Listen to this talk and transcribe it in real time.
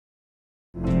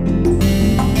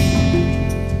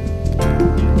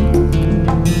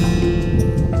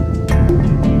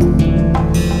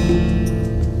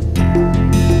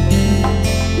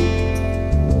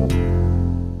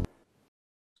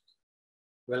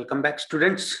Welcome back,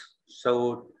 students.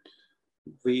 So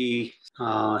we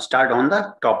start on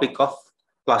the topic of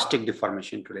plastic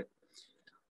deformation today.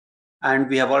 And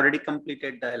we have already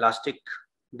completed the elastic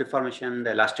deformation,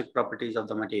 the elastic properties of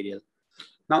the material.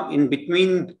 Now, in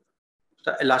between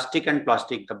the elastic and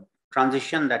plastic, the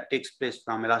transition that takes place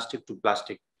from elastic to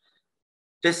plastic,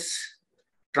 this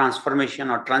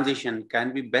transformation or transition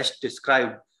can be best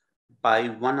described by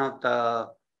one of the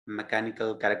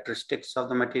mechanical characteristics of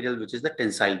the material, which is the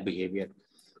tensile behavior.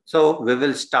 So we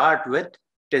will start with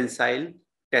tensile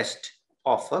test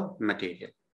of a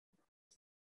material.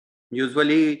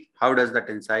 Usually, how does the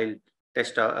tensile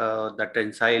test, the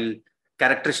tensile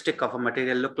characteristic of a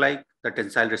material look like? The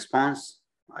tensile response,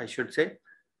 I should say.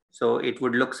 So it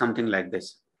would look something like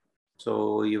this.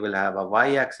 So you will have a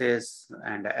y-axis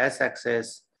and a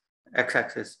s-axis,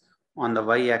 x-axis. On the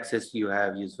y-axis, you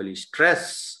have usually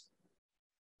stress.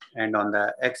 And on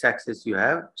the x-axis, you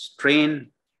have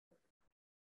strain.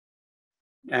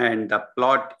 And the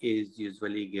plot is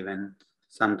usually given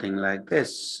something like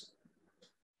this.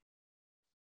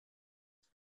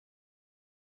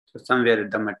 So somewhere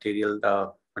the material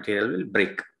will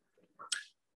break.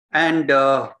 And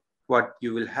what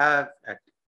you will have at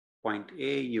point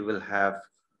A, you will have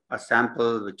a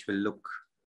sample which will look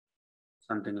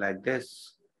something like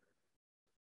this.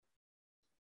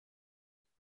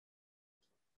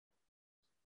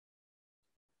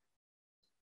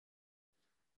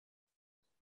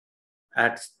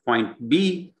 At point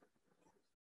B,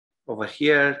 over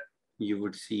here, you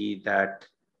would see that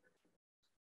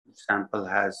sample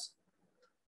has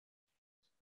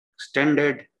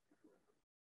extended.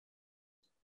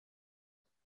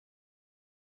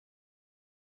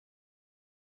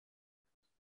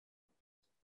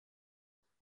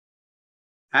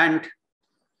 And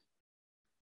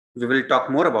we will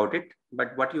talk more about it,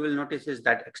 but what you will notice is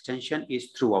that extension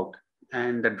is throughout.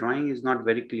 And the drawing is not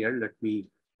very clear. Let me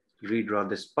redraw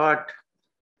this part.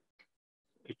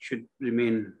 It should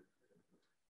remain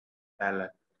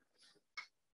parallel.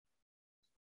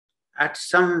 At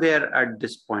somewhere at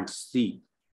this point C,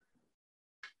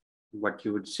 what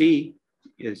you would see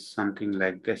is something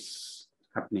like this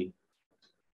happening.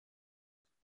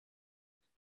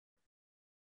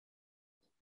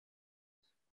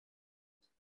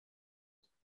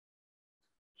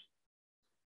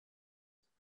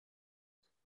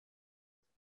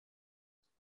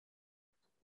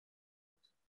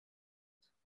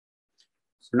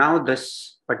 So now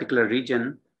this particular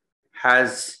region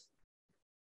has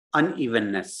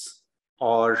unevenness,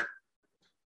 or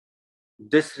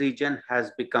this region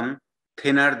has become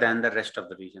thinner than the rest of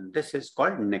the region. This is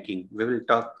called necking. We will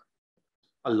talk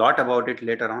a lot about it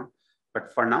later on,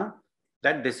 but for now,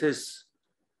 that this is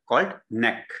called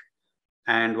neck.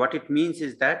 And what it means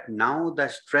is that now the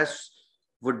stress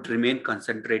would remain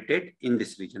concentrated in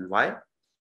this region. Why?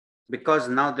 Because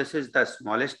now this is the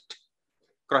smallest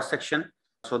cross section.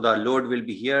 So the load will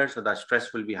be here. So the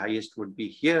stress will be highest would be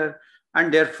here.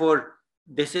 And therefore,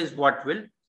 this is what will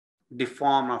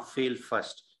deform or fail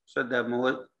first. So the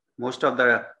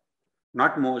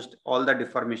all the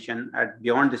deformation at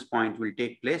beyond this point will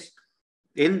take place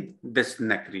in this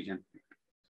neck region.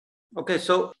 Okay,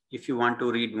 so if you want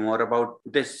to read more about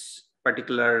this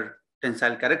particular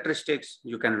tensile characteristics,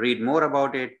 you can read more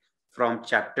about it from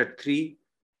chapter 3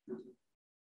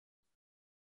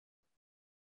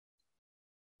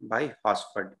 by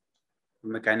Hosford,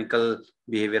 Mechanical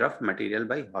Behavior of Material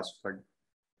by Hosford.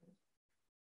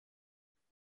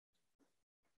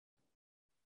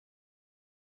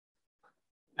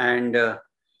 And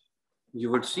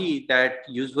you would see that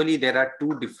usually there are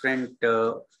two different,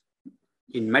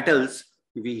 in metals,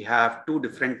 we have two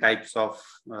different types of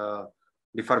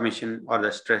deformation or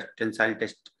the stress tensile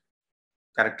test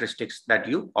characteristics that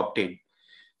you obtain.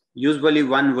 Usually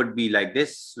one would be like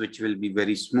this, which will be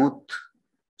very smooth.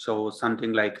 So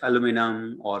something like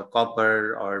aluminum or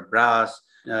copper or brass,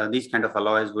 these kind of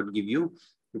alloys would give you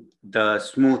the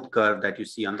smooth curve that you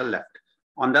see on the left.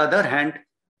 On the other hand,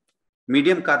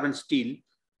 medium carbon steel,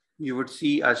 you would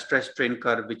see a stress strain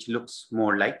curve which looks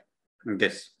more like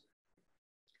this.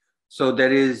 So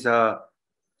there is a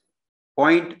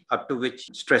point up to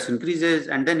which stress increases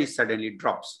and then it suddenly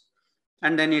drops.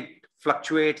 And then it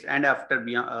fluctuates, and after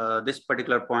this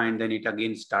particular point, then it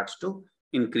again starts to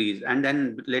increase. And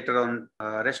then later on,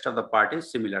 rest of the part is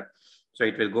similar. So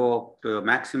it will go to a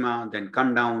maxima, then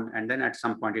come down, and then at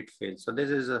some point it fails. So this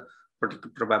is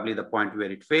probably the point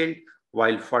where it failed.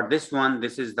 While for this one,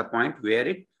 this is the point where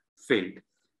it failed.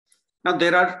 Now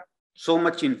there are so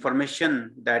much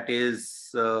information that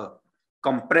is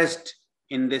compressed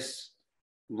in this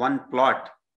one plot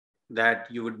that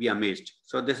you would be amazed.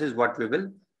 So this is what we will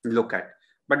look at.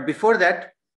 But before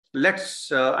that,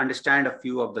 let's understand a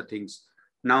few of the things.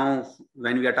 Now,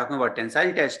 when we are talking about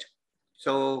tensile test,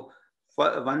 so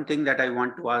for one thing that I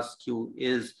want to ask you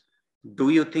is, do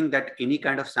you think that any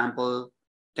kind of sample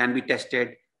can be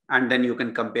tested and then you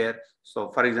can compare?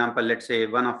 So for example, let's say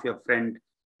one of your friend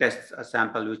tests a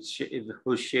sample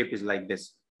whose shape is like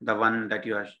this, the one that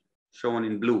you are shown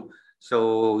in blue.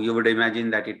 So you would imagine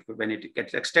that when it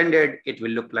gets extended, it will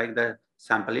look like the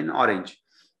sample in orange.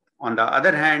 On the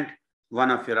other hand, one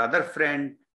of your other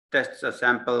friend tests a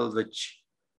sample which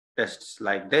tests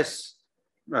like this,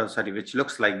 which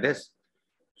looks like this.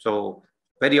 So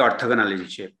very orthogonal in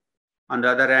shape. On the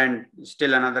other hand,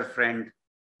 still another friend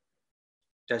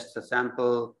tests a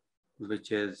sample which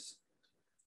has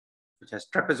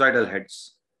trapezoidal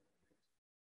heads.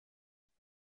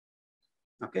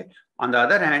 Okay. On the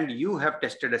other hand, you have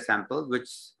tested a sample which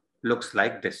looks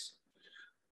like this.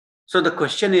 So the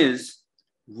question is,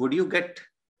 would you get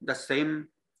the same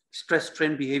stress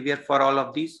strain behavior for all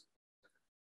of these?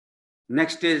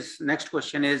 Next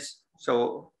question is,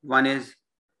 so one is,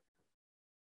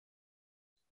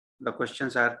 the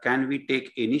questions are, can we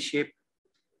take any shape?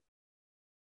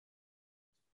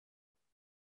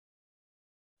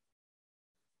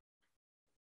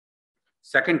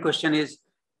 Second question is,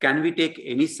 can we take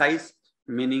any size?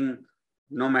 Meaning,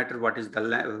 no matter what is the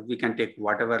length, we can take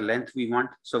whatever length we want.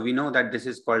 So we know that this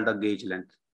is called the gauge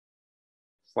length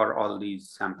for all these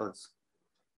samples.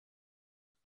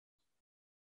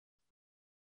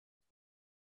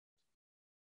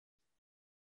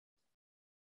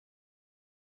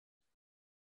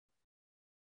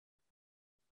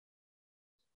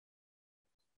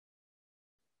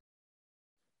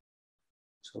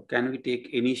 So can we take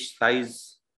any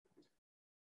size?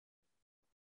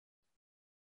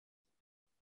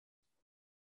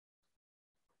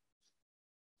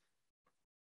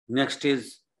 Next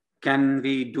is, can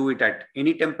we do it at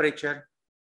any temperature?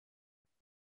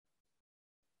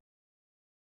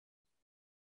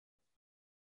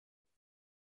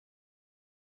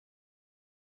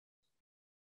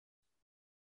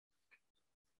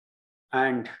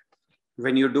 And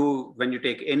when you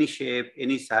take any shape,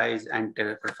 any size, and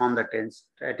perform the test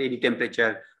at any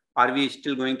temperature, are we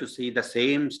still going to see the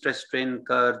same stress strain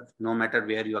curve no matter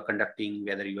where you are conducting,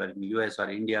 whether you are in US or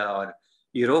India or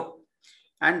Europe?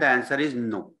 And the answer is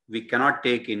no. We cannot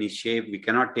take any shape, we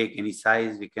cannot take any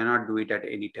size, we cannot do it at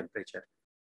any temperature.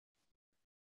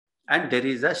 And there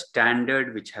is a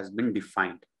standard which has been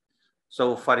defined.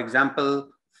 So for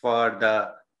example, for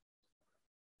the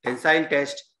tensile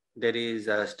test, there is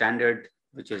a standard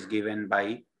which is given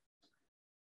by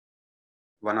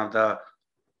one of the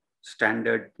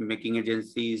standard making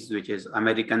agencies, which is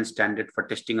American Standard for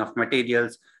Testing of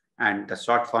Materials, and the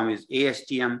short form is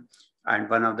ASTM. And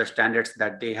one of the standards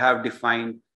that they have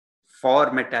defined for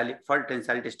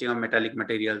tensile testing of metallic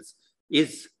materials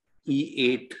is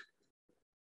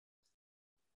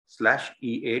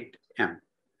E8/E8M.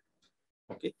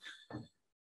 Okay.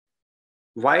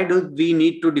 Why do we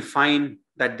need to define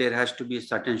that there has to be a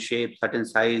certain shape, certain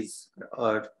size,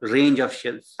 or range of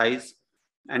size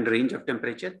and range of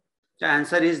temperature? The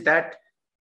answer is that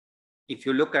if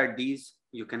you look at these,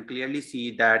 you can clearly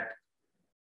see that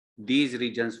these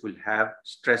regions will have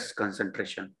stress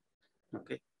concentration.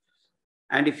 Okay.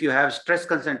 And if you have stress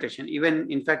concentration, even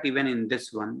in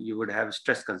this one, you would have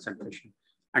stress concentration.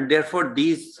 And therefore,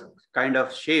 these kind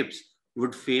of shapes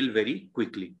would fail very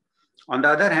quickly. On the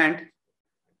other hand,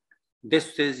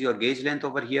 this is your gauge length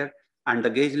over here, and the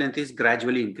gauge length is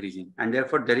gradually increasing, and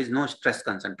therefore there is no stress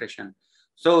concentration.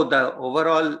 So the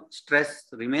overall stress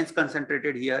remains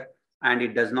concentrated here, and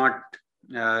it does not,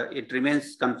 it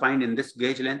remains confined in this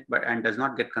gauge length, and does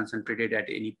not get concentrated at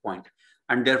any point.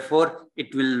 And therefore,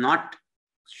 it will not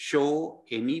show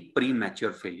any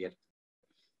premature failure.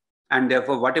 And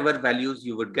therefore, whatever values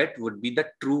you would get would be the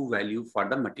true value for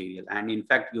the material. And in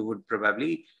fact, you would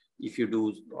probably, if you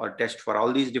do or test for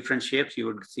all these different shapes, you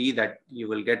would see that you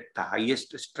will get the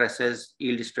highest stresses,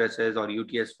 yield stresses, or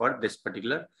UTS for this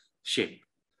particular shape.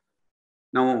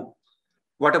 Now,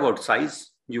 what about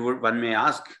size? One may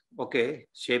ask, okay,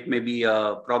 shape may be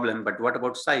a problem, but what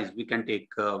about size? We can take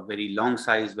a very long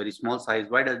size, very small size.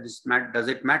 Why does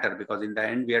it matter? Because in the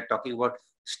end, we are talking about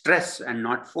stress and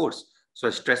not force. So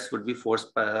stress would be force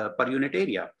per unit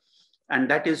area. And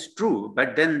that is true,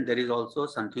 but then there is also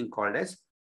something called as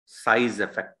size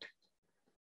effect.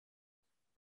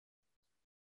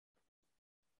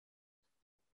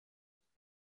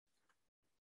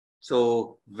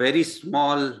 So very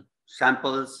small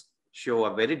samples show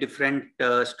a very different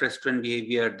stress strain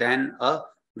behavior than a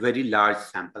very large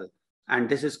sample. And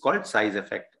this is called size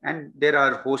effect. And there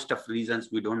are a host of reasons.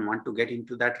 We don't want to get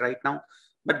into that right now,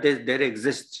 but there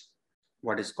exists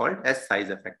what is called as size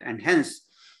effect. And hence,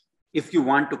 if you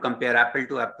want to compare apple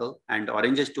to apple and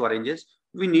oranges to oranges,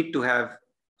 we need to have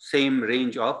same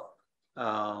range of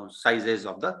sizes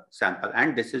of the sample.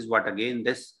 And this is what, again,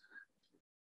 this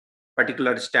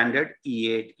particular standard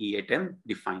E8M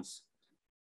defines.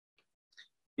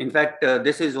 In fact,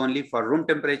 this is only for room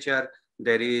temperature.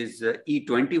 There is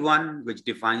E21, which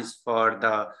defines for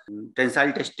the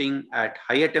tensile testing at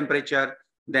higher temperature.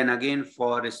 Then again,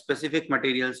 for specific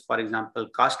materials, for example,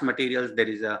 cast materials, there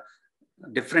is a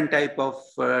different type of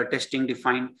testing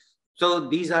defined. So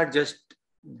these are just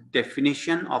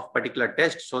definition of particular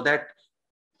test so that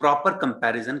proper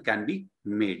comparison can be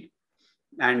made.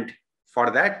 And for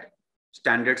that,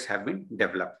 standards have been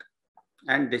developed.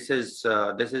 And this is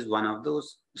one of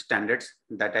those standards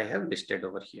that I have listed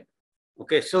over here.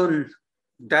 Okay, so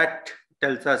that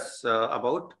tells us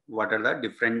about what are the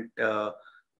different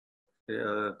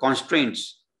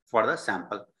constraints for the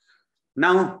sample.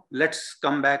 Now, let's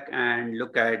come back and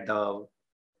look at the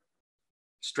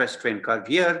stress strain curve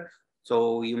here.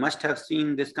 So you must have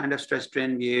seen this kind of stress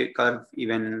strain curve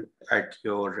even at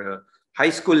your high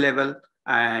school level,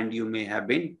 and you may have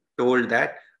been told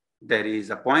that there is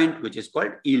a point which is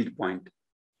called yield point.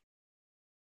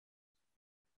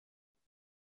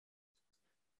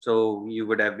 So you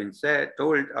would have been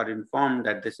told or informed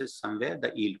that this is somewhere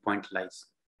the yield point lies.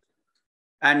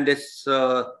 And this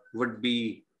would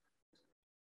be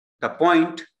the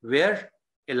point where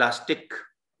elastic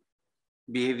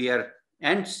behavior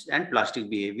ends and plastic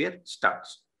behavior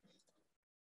starts.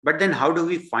 But then how do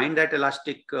we find that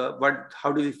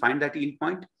how do we find that yield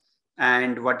point?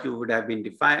 And what you would have been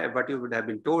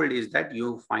told is that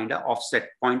you find an offset,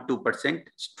 0.2%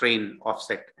 strain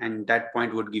offset, and that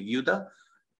point would give you the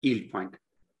yield point.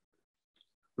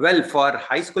 Well, for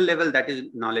high school level, that is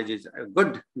knowledge is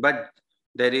good, but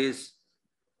there is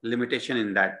limitation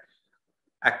in that.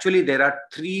 Actually, there are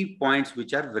 3 points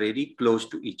which are very close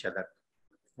to each other.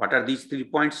 What are these 3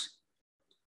 points?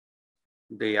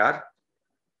 They are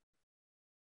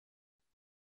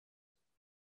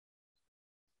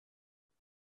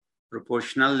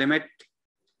proportional limit,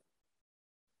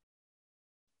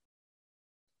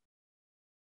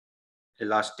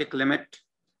 elastic limit,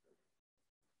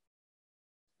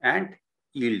 and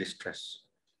yield stress.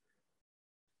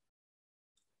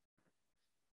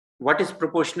 What is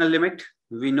proportional limit?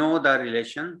 We know the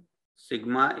relation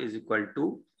sigma is equal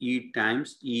to E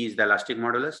times, E is the elastic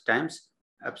modulus, times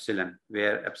epsilon,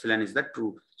 where epsilon is the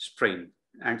true strain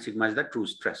and sigma is the true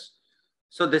stress.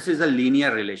 So this is a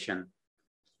linear relation.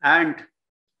 And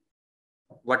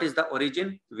what is the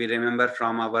origin? We remember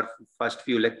from our first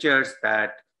few lectures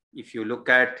that if you look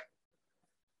at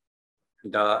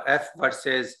the F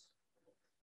versus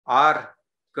R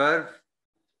curve,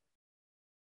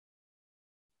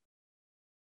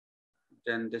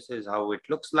 then this is how it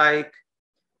looks like.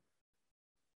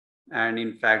 And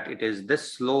in fact, it is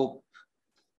this slope.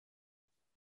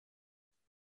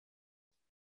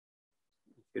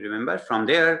 If you remember from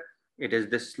there, it is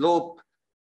this slope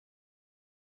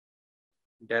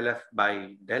del F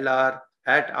by del R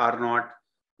at R naught,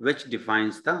 which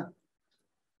defines the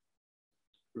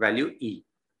value E.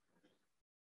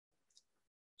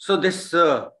 So this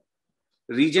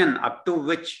region up to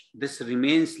which this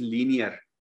remains linear,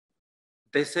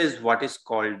 this is what is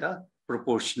called the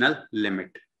proportional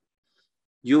limit.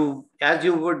 As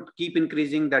you would keep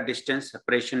increasing the distance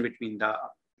separation between the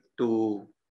two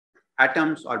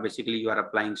atoms, or basically you are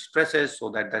applying stresses so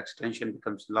that the extension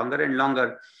becomes longer and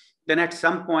longer, then at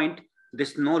some point,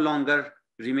 this no longer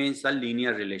remains a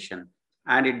linear relation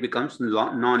and it becomes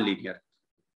non-linear.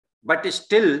 But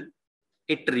still,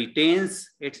 it retains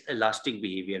its elastic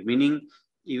behavior, meaning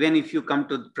even if you come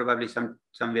to probably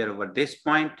somewhere over this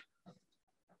point,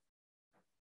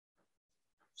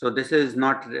 so this is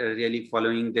not really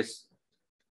following this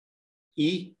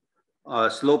E,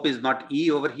 slope is not E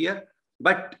over here,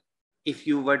 but if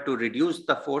you were to reduce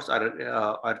the force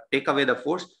or take away the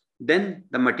force, then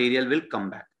the material will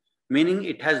come back, meaning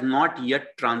it has not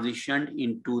yet transitioned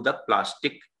into the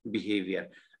plastic behavior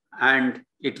and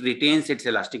it retains its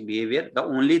elastic behavior. The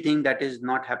only thing that is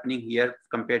not happening here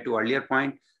compared to earlier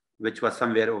point, which was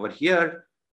somewhere over here,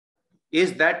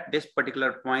 is that this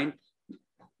particular point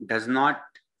does not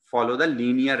follow the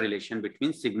linear relation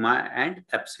between sigma and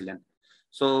epsilon.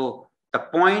 So the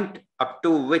point up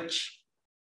to which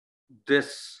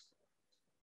this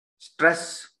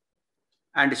stress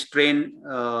and strain,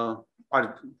 or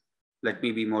let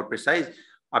me be more precise,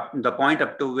 the point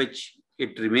up to which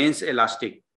it remains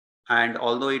elastic, and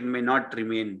although it may not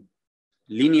remain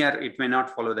linear, it may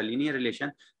not follow the linear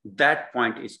relation. That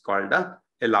point is called the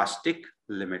elastic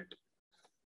limit.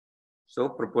 So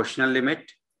proportional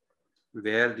limit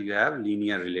where you have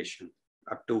linear relation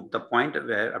up to the point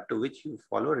where up to which you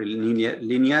follow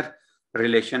linear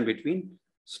relation between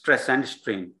stress and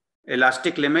strain.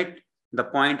 Elastic limit, the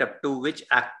point up to which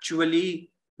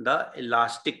actually the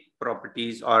elastic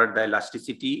properties or the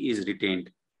elasticity is retained.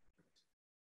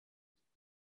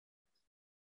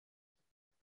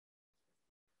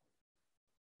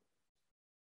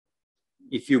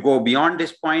 If you go beyond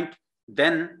this point,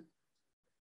 then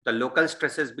the local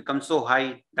stresses become so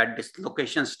high that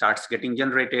dislocation starts getting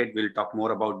generated. We'll talk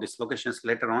more about dislocations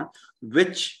later on,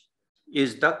 which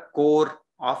is the core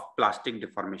of plastic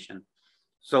deformation.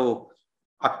 So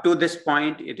up to this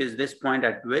point, it is this point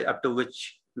up to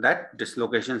which that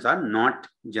dislocations are not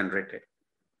generated.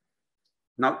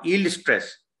 Now yield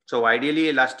stress. So ideally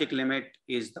elastic limit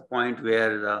is the point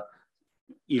where the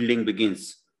yielding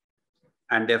begins,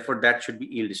 and therefore that should be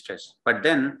yield stress. But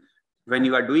then when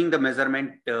you are doing the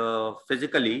measurement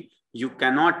physically, you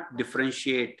cannot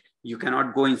differentiate. You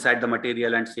cannot go inside the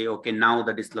material and say, okay, now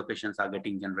the dislocations are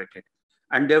getting generated.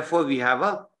 And therefore we have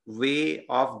a way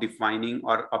of defining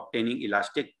or obtaining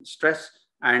elastic stress,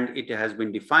 and it has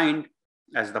been defined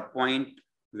as the point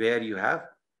where you have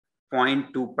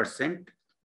 0.2%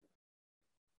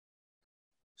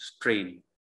 strain.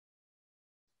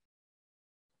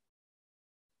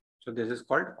 So this is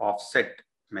called offset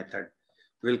method.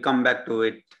 We'll come back to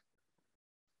it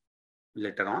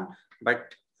later on.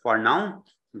 But for now,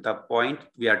 the point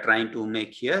we are trying to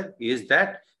make here is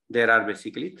that there are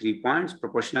basically 3 points: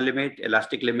 proportional limit,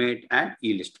 elastic limit, and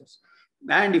yield stress.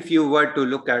 And if you were to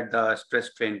look at the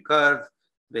stress strain curve,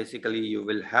 basically you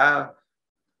will have,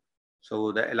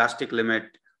 so the elastic limit.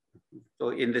 So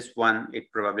in this one,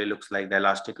 it probably looks like the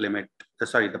elastic limit,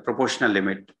 the proportional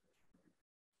limit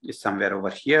is somewhere over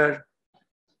here.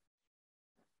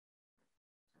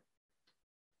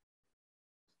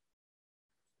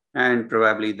 And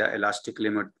probably the elastic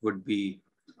limit would be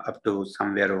up to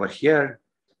somewhere over here.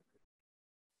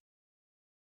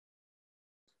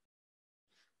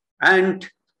 And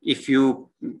if you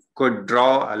could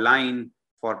draw a line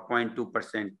for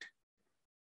 0.2%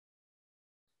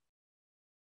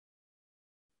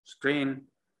 strain,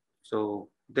 so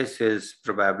this is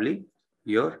probably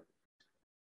your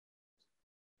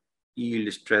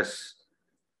yield stress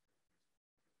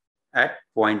at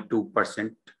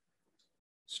 0.2%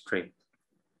 strain.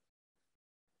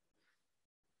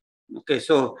 Okay,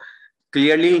 so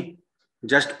clearly,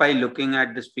 just by looking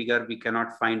at this figure, we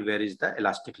cannot find where is the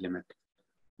elastic limit.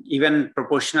 Even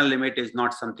proportional limit is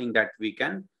not something that we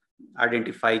can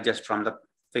identify just from the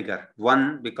figure.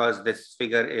 One, because this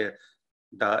figure,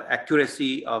 the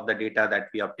accuracy of the data that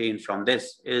we obtain from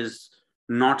this is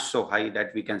not so high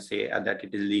that we can say that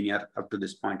it is linear up to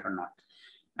this point or not.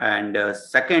 And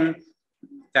second,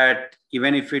 that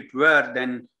even if it were,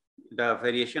 then the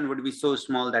variation would be so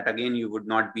small that again, you would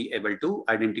not be able to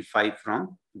identify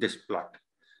from this plot.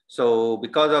 So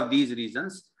because of these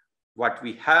reasons, what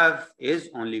we have is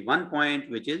only one point,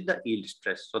 which is the yield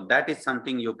stress. So that is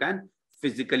something you can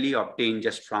physically obtain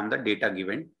just from the data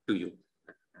given to you.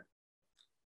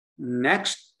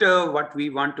 Next, what we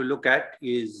want to look at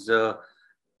is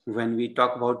when we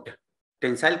talk about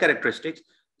tensile characteristics,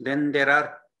 then there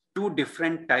are two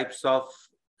different types of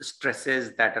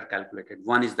stresses that are calculated.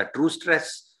 One is the true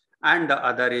stress and the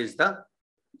other is the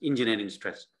engineering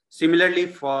stress. Similarly,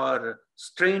 for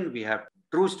strain, we have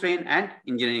true strain and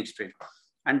engineering strain.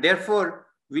 And therefore,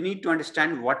 we need to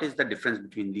understand what is the difference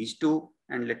between these two.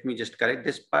 And let me just correct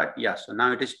this part. Yeah, so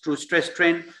now it is true stress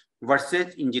strain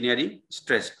versus engineering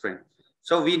stress strain.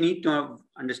 So we need to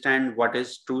understand what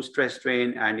is true stress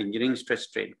strain and engineering stress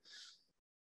strain.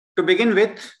 To begin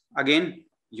with, again,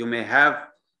 you may have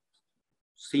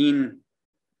seen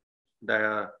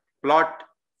the plot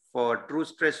for true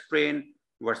stress strain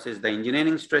versus the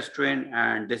engineering stress strain,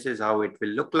 and this is how it will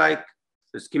look like.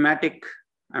 The schematic,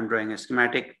 I'm drawing a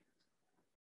schematic.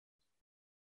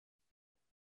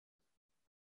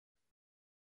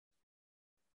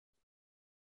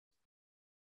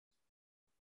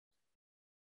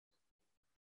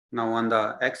 Now on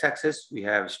the x-axis, we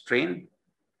have strain.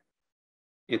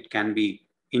 It can be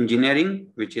engineering,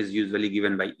 which is usually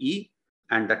given by E,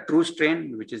 and the true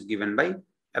strain, which is given by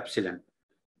epsilon.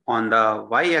 On the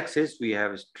y-axis, we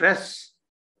have stress.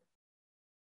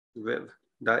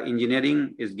 The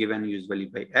engineering is given usually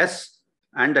by S,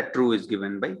 and the true is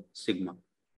given by sigma.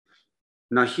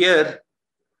 Now here,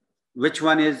 which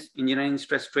one is engineering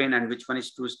stress strain and which one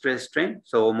is true stress strain?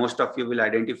 So most of you will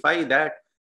identify that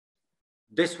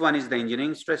This one is the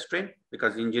engineering stress strain,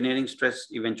 because engineering stress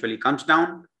eventually comes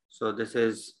down. So this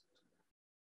is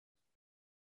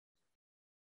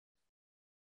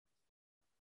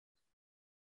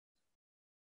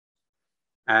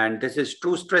and this is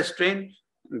true stress strain.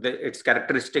 Its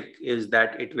characteristic is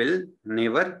that it will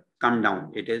never come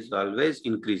down. It is always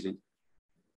increasing.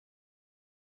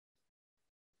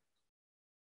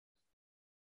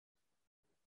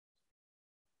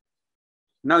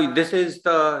 Now, this is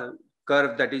the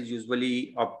curve that is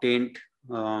usually obtained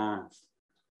or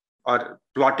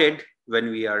plotted when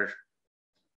we are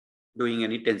doing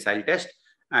any tensile test.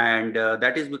 And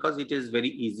that is because it is very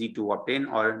easy to obtain,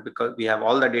 or because we have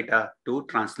all the data to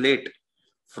translate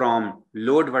from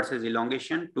load versus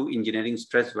elongation to engineering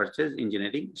stress versus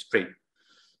engineering strain.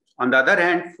 On the other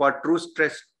hand, for true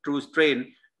stress, true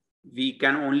strain, we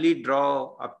can only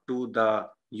draw up to the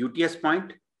UTS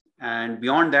point, and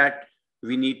beyond that,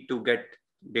 we need to get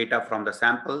data from the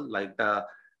sample, like the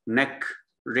neck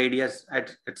radius,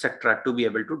 etc., to be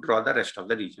able to draw the rest of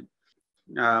the region.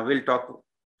 We'll talk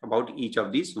about each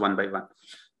of these one by one.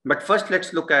 But first,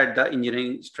 let's look at the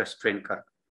engineering stress strain curve.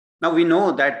 Now, we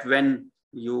know that when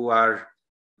you are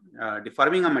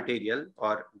deforming a material,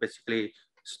 or basically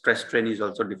stress strain is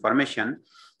also deformation.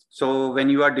 So when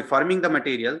you are deforming the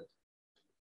material,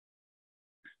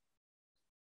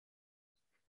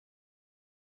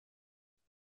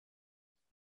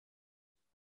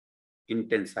 in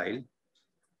tensile,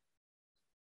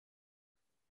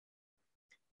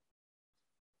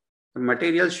 the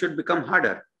material should become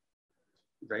harder,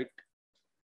 right?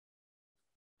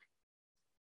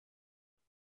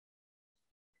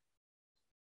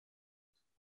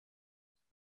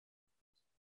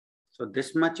 So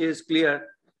this much is clear.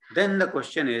 Then the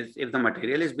question is, if the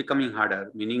material is becoming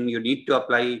harder, meaning you need to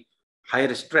apply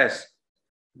higher stress,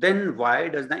 then why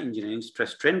does the engineering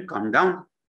stress strain come down?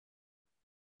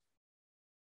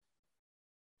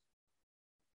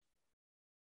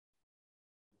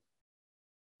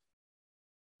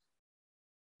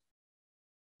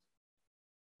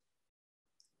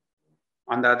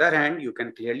 On the other hand, you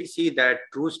can clearly see that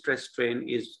true stress strain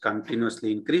is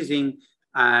continuously increasing,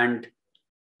 and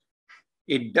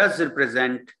it does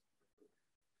represent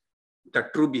the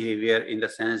true behavior, in the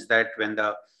sense that when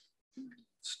the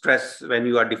stress, when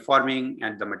you are deforming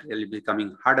and the material is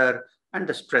becoming harder and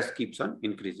the stress keeps on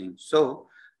increasing. So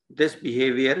this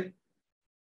behavior,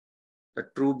 the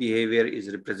true behavior,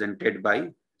 is represented by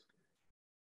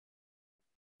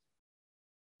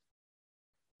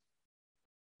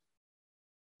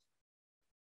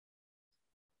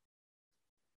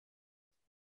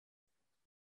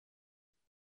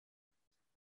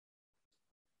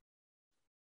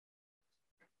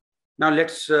now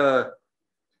let's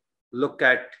look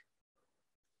at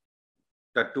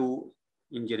the two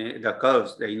the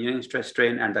curves, the engineering stress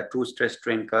strain and the true stress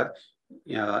strain curve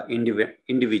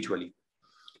individually.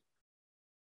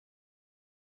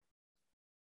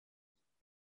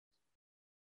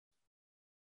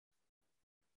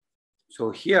 So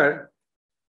here,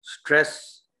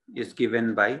 stress is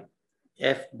given by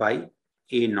F by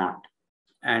A naught,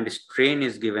 and strain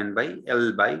is given by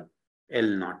L by L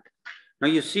naught. Now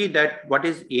you see that what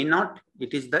is A naught?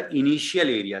 It is the initial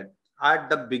area at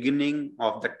the beginning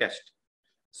of the test.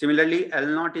 Similarly, L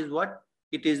naught is what?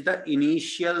 It is the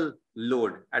initial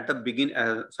load at the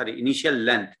initial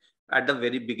length at the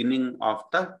very beginning of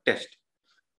the test.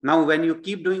 Now, when you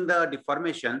keep doing the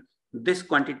deformation, this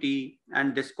quantity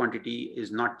and this quantity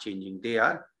is not changing. They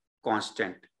are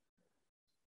constant.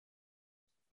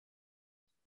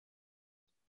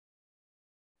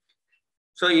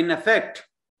 So in effect,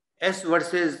 S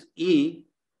versus E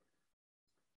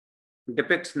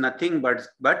depicts nothing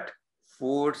but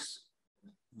force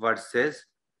versus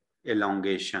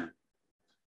elongation.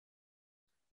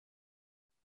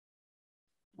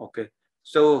 Okay.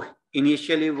 So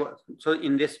initially, so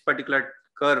in this particular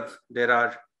curve,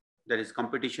 there is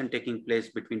competition taking place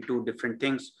between two different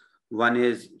things. One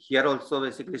is here also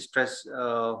basically stress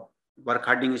work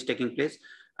hardening is taking place,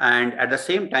 and at the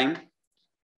same time,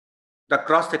 the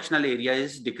cross-sectional area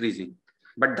is decreasing,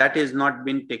 but that is not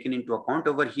been taken into account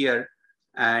over here,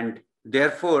 and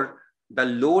therefore the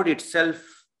load itself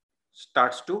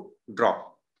starts to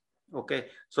drop. Okay,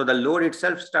 so the load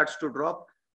itself starts to drop,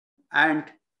 and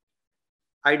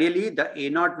ideally the A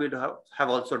naught would have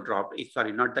also dropped.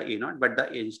 Sorry, not the A naught, but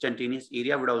the instantaneous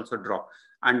area would also drop,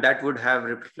 and that would have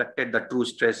reflected the true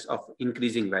stress of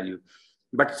increasing value.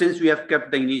 But since we have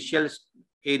kept the initial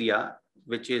area,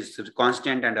 which is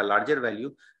constant and a larger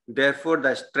value, therefore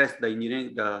the stress,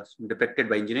 the depicted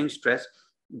by engineering stress,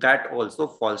 that also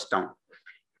falls down.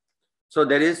 So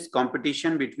there is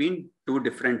competition between two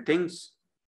different things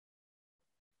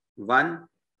One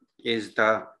is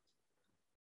the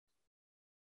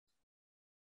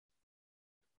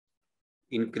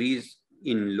increase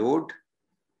in load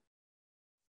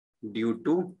due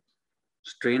to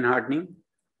strain hardening.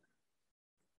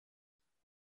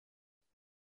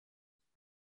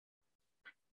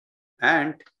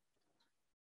 And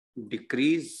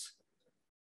decrease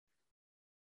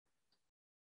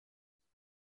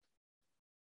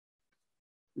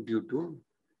due to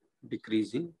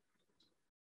decrease in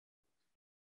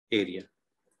area.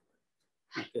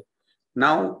 Okay.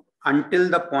 Now, until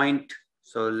the point,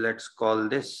 so let's call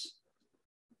this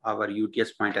our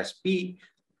UTS point as P.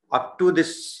 Up to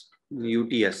this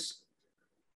UTS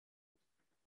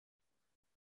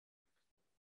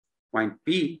point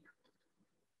P,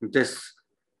 this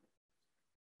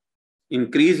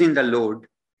increase in the load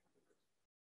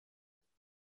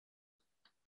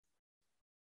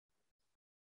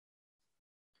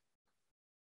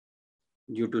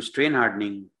due to strain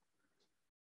hardening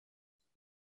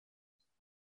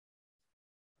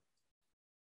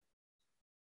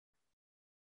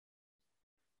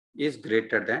is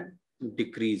greater than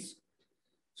decrease.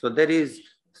 So there is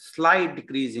slight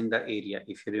decrease in the area.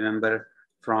 If you remember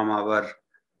from our,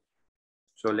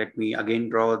 so let me again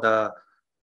draw the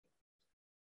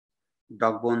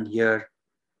dog bone here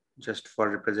just for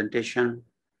representation.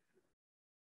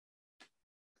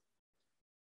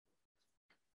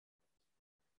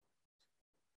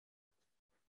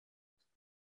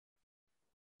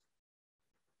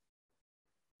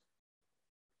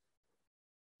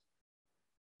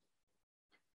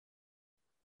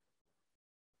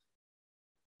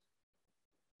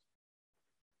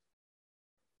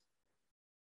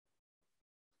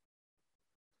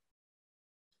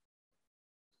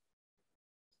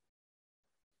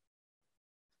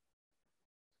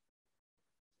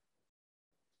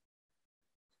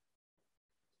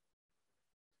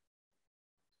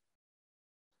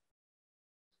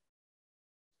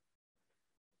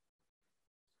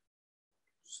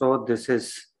 So this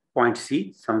is point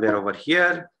C somewhere over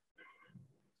here.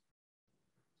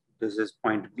 This is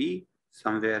point B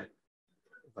somewhere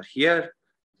over here.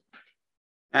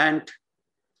 And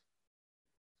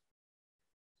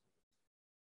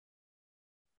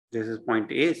this is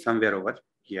point A somewhere over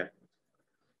here.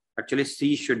 Actually,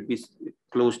 C should be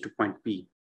close to point P.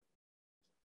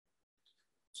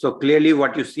 So clearly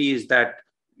what you see is that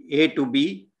A to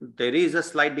B, there is a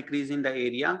slight decrease in the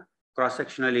area,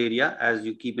 cross-sectional area, as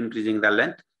you keep increasing the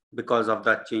length. Because of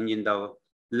the change in the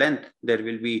length, there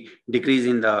will be decrease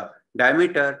in the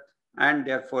diameter, and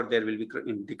therefore there will be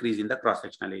decrease in the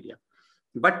cross-sectional area.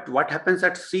 But what happens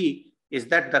at C is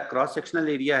that the cross-sectional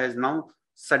area has now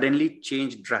suddenly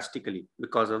changed drastically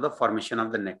because of the formation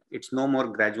of the neck. It's no more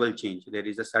gradual change. There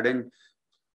is a sudden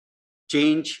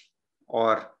change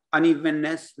or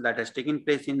unevenness that has taken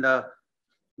place in the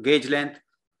gauge length,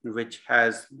 which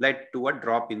has led to a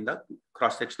drop in the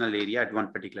cross-sectional area at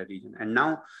one particular region. And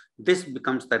now this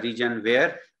becomes the region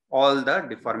where all the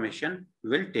deformation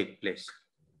will take place.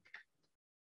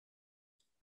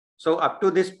 So up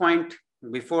to this point,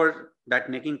 before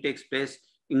that necking takes place,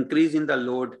 increase in the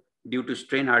load due to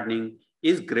strain hardening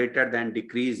is greater than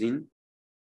decrease in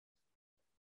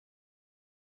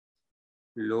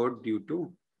load due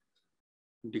to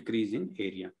decrease in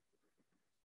area.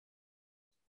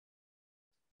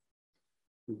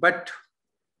 But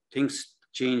things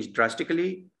change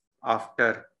drastically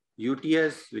after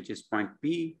UTS, which is point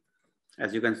P.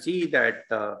 As you can see that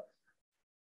the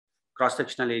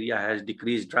cross-sectional area has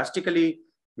decreased drastically.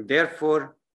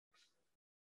 Therefore,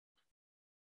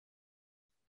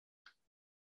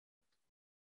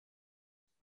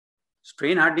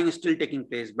 strain hardening is still taking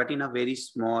place, but in a very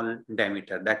small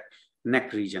diameter, that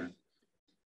neck region.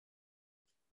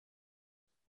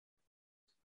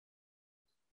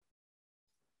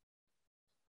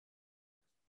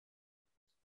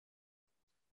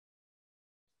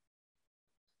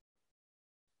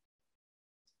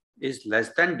 Is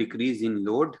less than decrease in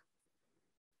load,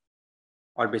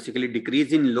 or basically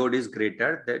decrease in load is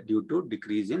greater due to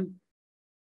decrease in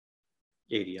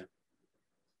area.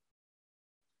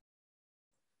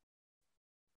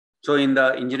 So in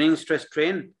the engineering stress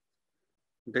strain,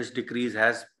 this decrease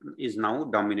is now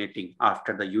dominating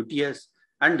after the UTS,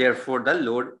 and therefore the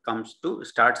load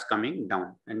starts coming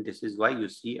down, and this is why you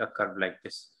see a curve like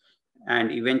this.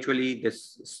 And eventually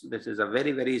this is a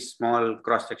very, very small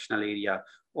cross-sectional area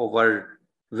over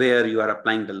where you are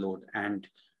applying the load, and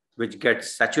which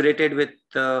gets saturated with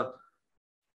the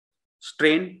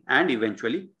strain and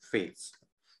eventually fails.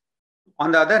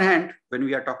 On the other hand, when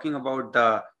we are talking about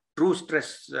the true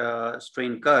stress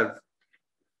strain curve,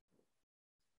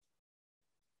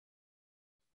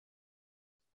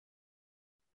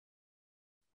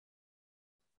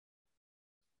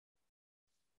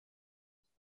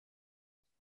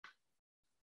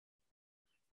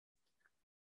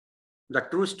 the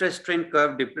true stress strain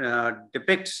curve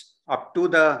depicts up to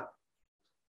the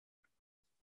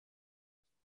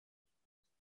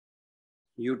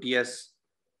UTS.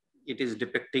 It is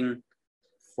depicting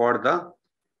for the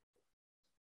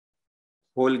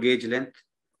whole gauge length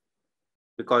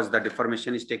because the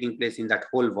deformation is taking place in that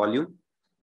whole volume.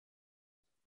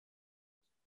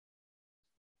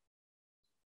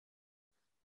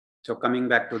 So coming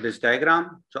back to this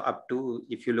diagram, so up to,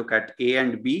 if you look at A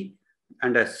and B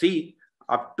and a C,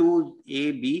 up to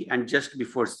A, B, and just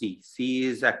before C. C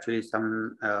is actually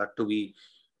some, to be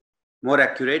more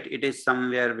accurate, it is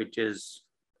somewhere which is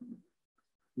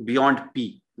beyond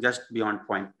P, just beyond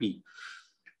point P.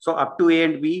 So up to A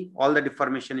and B, all the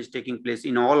deformation is taking place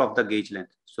in all of the gauge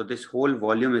length. So this whole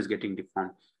volume is getting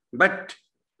deformed. But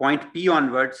point P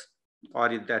onwards,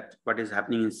 or is that what is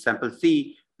happening in sample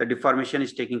C, the deformation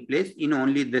is taking place in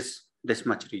only this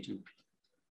much region.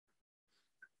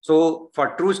 So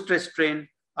for true stress strain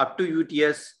up to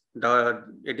UTS,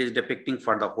 it is depicting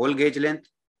for the whole gauge length,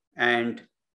 and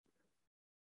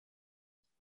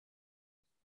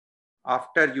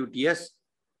after UTS,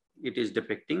 it is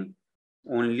depicting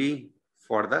only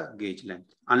for the gauge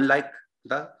length, unlike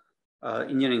the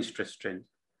engineering stress strain.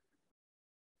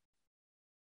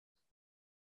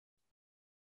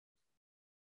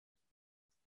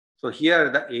 So here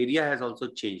the area has also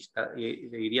changed. The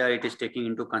area it is taking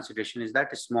into consideration is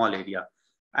that a small area,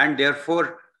 and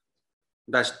therefore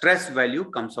the stress value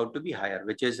comes out to be higher,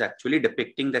 which is actually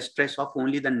depicting the stress of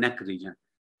only the neck region,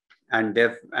 and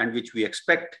which we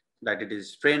expect that it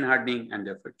is strain hardening, and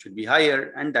therefore it should be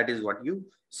higher, and that is what you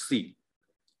see.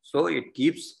 So it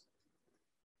keeps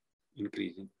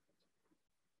increasing.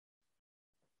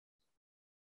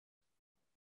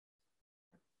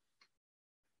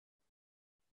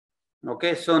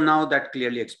 Okay, so now that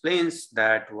clearly explains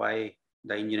that why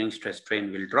the engineering stress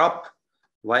strain will drop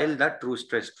while the true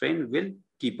stress strain will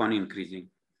keep on increasing.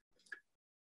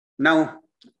 Now,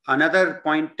 another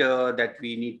point that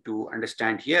we need to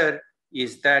understand here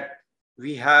is that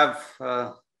we have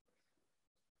a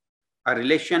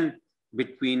relation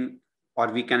between,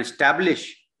 or we can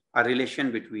establish a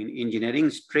relation between engineering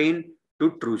strain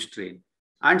to true strain.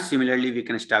 And similarly, we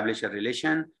can establish a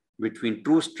relation between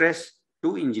true stress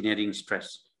to engineering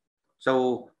stress.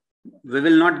 So we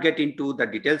will not get into the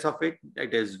details of it.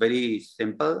 It is very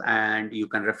simple and you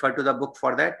can refer to the book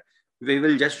for that. We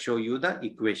will just show you the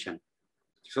equation.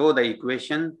 So the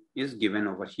equation is given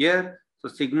over here. So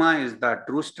sigma is the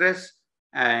true stress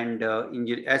and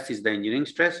S is the engineering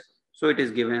stress. So it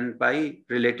is given by,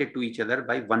 related to each other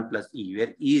by 1 plus E,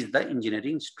 where E is the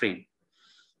engineering strain.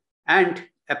 And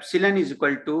epsilon is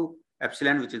equal to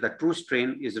epsilon, which is the true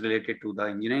strain, is related to the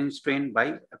engineering strain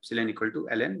by epsilon equal to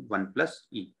ln 1 plus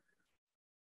E.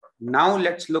 Now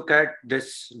let's look at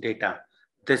this data.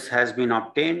 This has been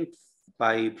obtained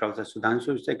by Professor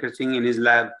Sudhanshu Shekhar Singh in his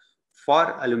lab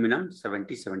for aluminum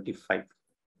 7075.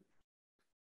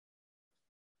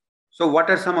 So what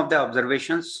are some of the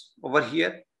observations over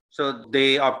here? So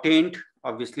they obtained,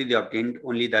 obviously they obtained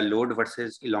only the load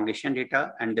versus elongation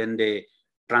data, and then they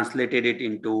translated it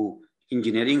into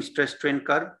engineering stress strain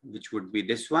curve, which would be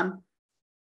this one.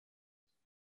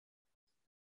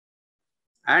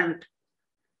 And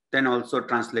then also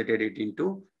translated it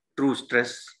into true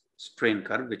stress strain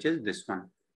curve, which is this one.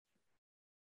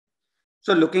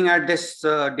 So looking at this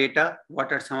data,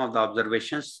 what are some of the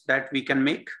observations that we can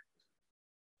make?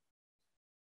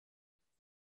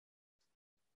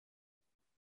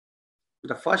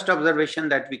 The first observation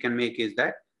that we can make is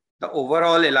that the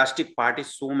overall elastic part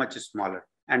is so much smaller.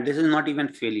 And this is not even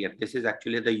failure. This is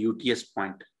actually the UTS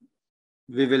point.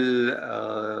 We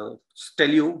will tell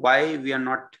you why we are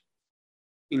not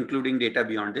including data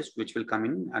beyond this, which will come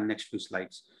in our next few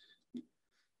slides.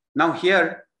 Now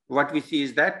here, what we see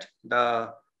is that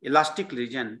the elastic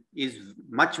region is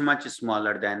much, much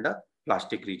smaller than the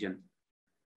plastic region.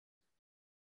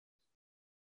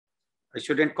 I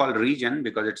shouldn't call region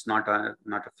because it's not a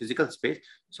physical space.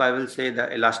 So I will say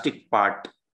the elastic part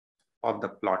of the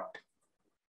plot.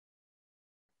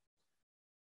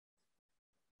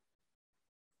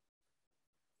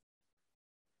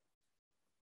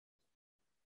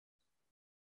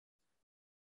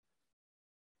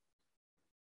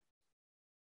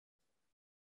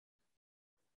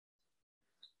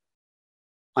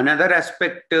 Another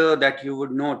aspect that you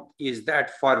would note is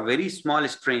that for very small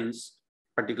strains,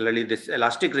 particularly this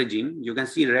elastic regime, you can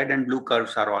see red and blue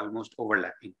curves are almost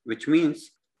overlapping, which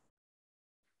means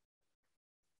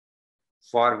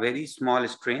for very small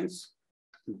strains,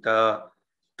 the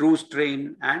true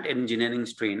strain and engineering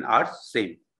strain are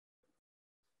same.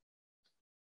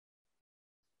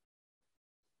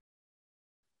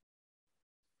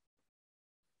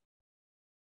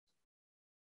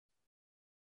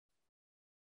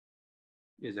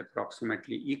 is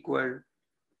approximately equal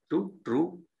to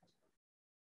true.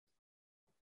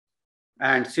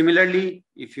 And similarly,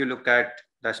 if you look at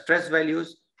the stress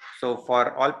values, so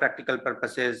for all practical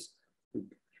purposes,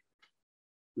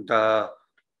 the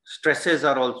stresses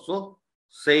are also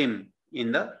same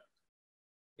in the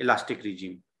elastic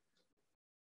regime.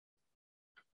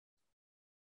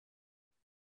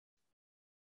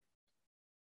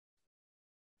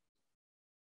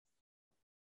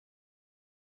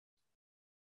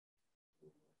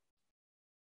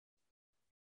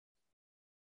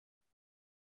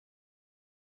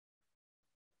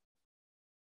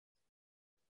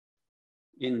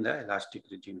 In the elastic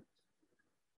regime.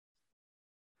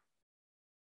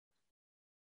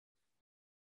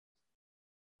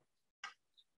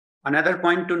 Another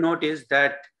point to note is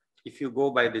that if you go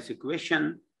by this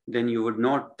equation, then you would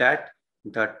note that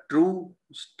the true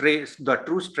stress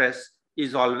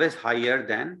is always higher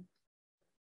than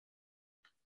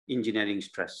engineering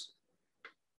stress.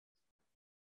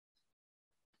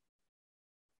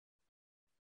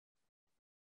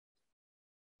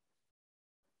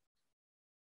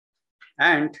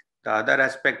 And the other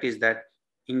aspect is that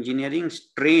engineering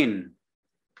strain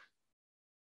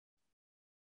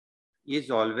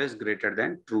is always greater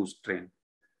than true strain.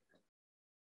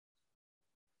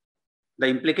 The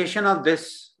implication of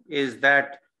this is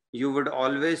that you would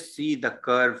always see the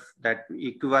curve, that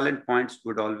equivalent points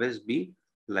would always be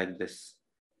like this.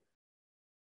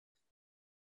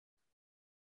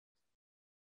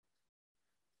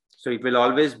 So it will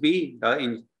always be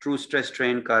the true stress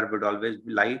strain curve would always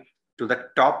lie to the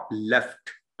top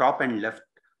and left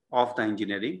of the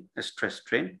engineering stress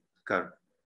strain curve.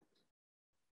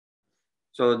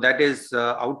 So that is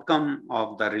outcome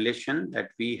of the relation that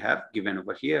we have given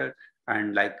over here.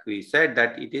 And like we said,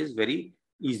 that it is very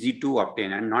easy to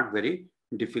obtain and not very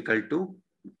difficult to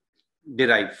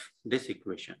derive this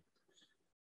equation.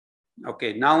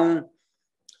 Okay, now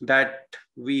that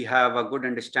we have a good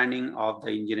understanding of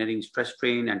the engineering stress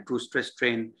strain and true stress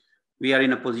strain, we are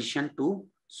in a position to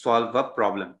solve a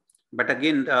problem. But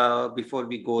again, before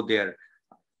we go there,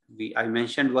 I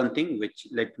mentioned one thing, which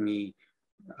let me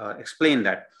explain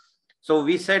that. So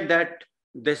we said that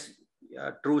this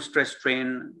true stress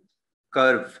strain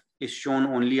curve is shown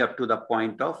only up to the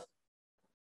point of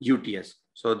UTS.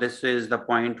 So this is the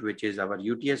point which is our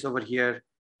UTS over here.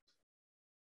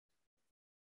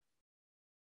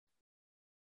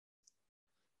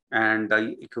 And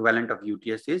the equivalent of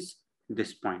UTS is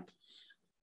this point.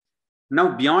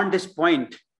 Now, beyond this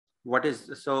point,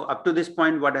 so up to this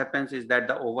point, what happens is that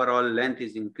the overall length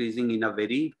is increasing in a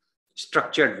very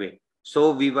structured way.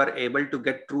 So we were able to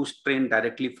get true strain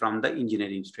directly from the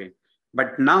engineering strain.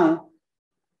 But now,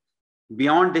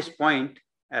 beyond this point,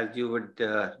 as you would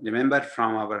remember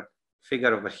from our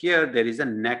figure over here, there is a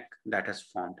neck that has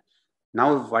formed.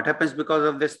 Now, what happens because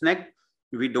of this neck?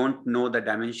 We don't know the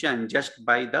dimension just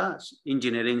by the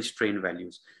engineering strain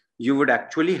values. You would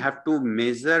actually have to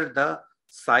measure the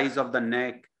size of the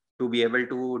neck to be able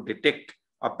to detect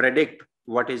or predict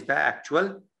what is the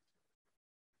actual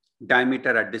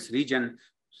diameter at this region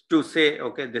to say,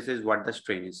 okay, this is what the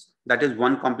strain is. That is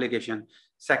one complication.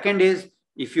 Second is,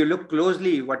 if you look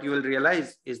closely, what you will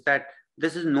realize is that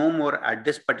this is no more at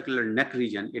this particular neck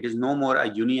region. It is no more a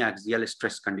uniaxial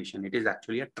stress condition. It is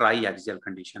actually a triaxial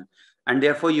condition. And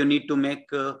therefore, you need to make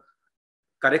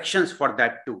corrections for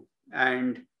that too.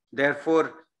 And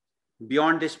therefore,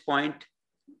 beyond this point,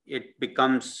 it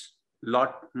becomes a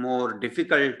lot more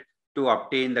difficult to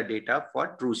obtain the data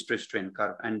for true stress strain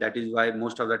curve. And that is why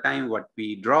most of the time what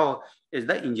we draw is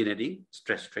the engineering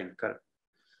stress strain curve.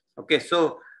 Okay,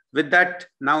 so with that,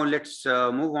 now let's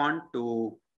move on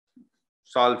to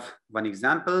solve one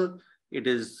example. It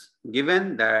is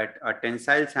given that a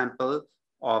tensile sample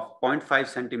of 0.5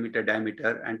 centimeter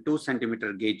diameter and 2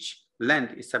 centimeter gauge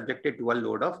length is subjected to a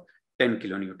load of 10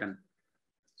 kilonewton.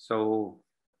 So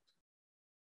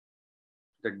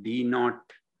the D naught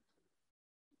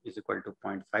is equal to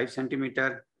 0.5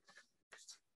 centimeter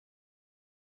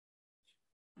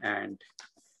and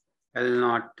L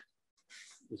naught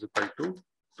is equal to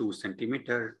 2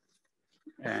 centimeter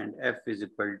and F is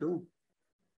equal to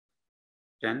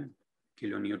 10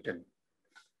 kilonewton.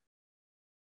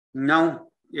 Now,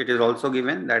 it is also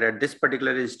given that at this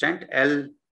particular instant, L,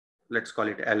 let's call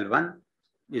it L1,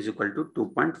 is equal to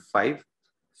 2.5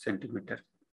 centimeter.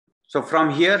 So from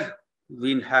here,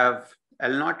 we have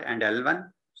L0 and L1.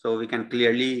 So we can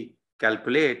clearly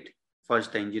calculate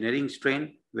first the engineering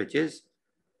strain, which is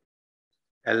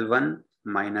L1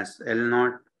 minus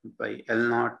L0 by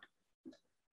L0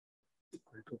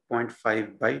 equal to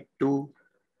 0.5 by 2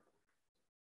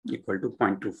 equal to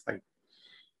 0.25.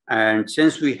 And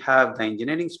since we have the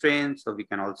engineering strain, so we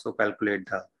can also calculate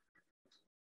the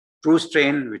true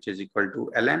strain, which is equal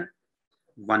to ln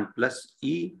 1 plus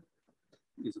E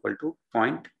is equal to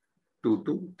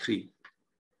 0.223.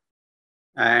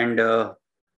 And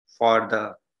for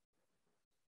the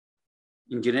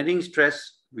engineering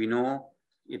stress, we know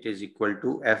it is equal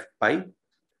to F by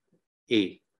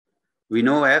A. We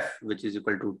know F, which is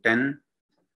equal to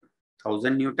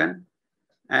 10,000 Newton,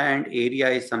 and area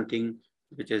is something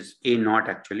which is A naught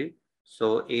actually.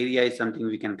 So area is something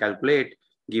we can calculate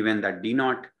given that D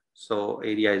naught. So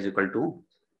area is equal to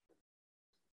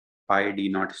pi D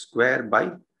naught square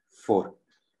by 4.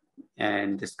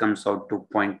 And this comes out to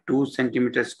 0.2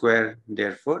 centimeter square.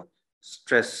 Therefore,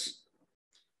 stress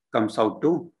comes out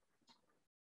to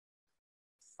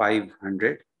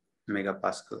 500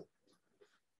 megapascal.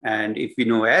 And if we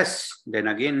know S, then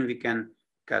again we can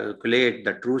calculate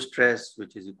the true stress,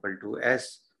 which is equal to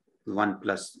S 1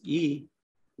 plus E,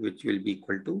 which will be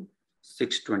equal to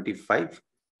 625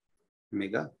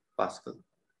 megapascal.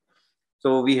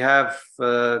 So we have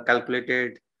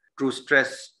calculated true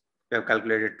stress, we have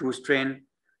calculated true strain.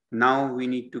 Now we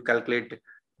need to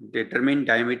determine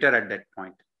diameter at that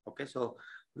point. Okay, so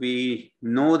we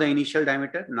know the initial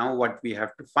diameter. Now what we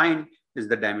have to find is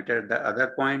the diameter at the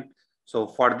other point. So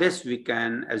for this, we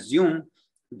can assume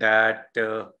that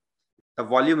the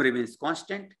volume remains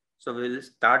constant. So we'll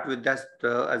start with that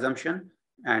assumption,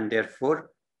 and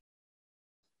therefore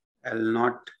L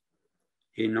naught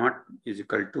A naught is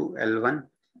equal to L1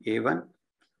 A1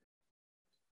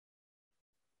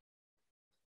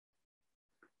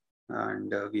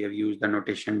 and we have used the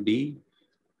notation D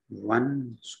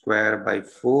 1 square by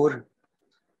 4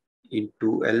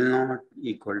 into L naught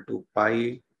equal to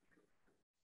pi.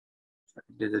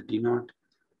 This is D naught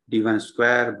D1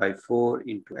 square by 4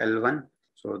 into L1.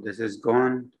 So this is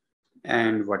gone,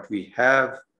 and what we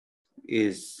have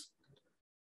is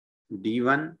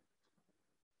D1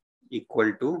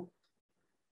 equal to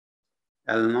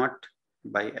L naught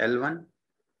by L1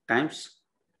 times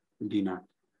D naught,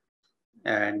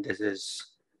 and this is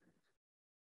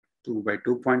 2 by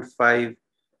 2.5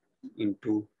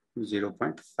 into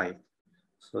 0.5.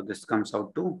 So this comes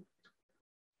out to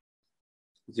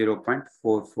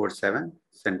 0.447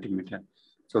 centimeter.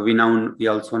 So we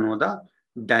also know the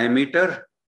diameter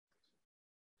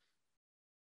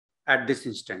at this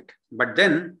instant, but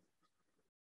then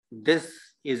this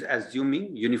is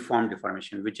assuming uniform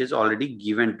deformation, which is already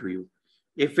given to you.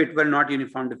 If it were not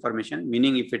uniform deformation,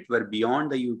 meaning if it were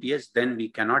beyond the UTS, then we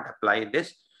cannot apply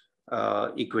this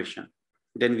equation.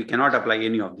 Then we cannot apply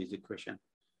any of these equations.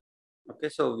 Okay,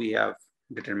 so we have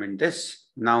determined this.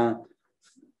 Now,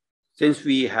 since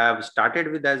we have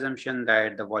started with the assumption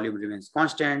that the volume remains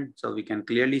constant, so we can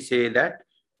clearly say that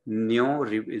nu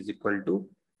is equal to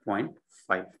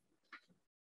 0.5.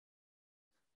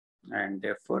 And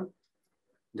therefore,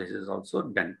 this is also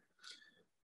done.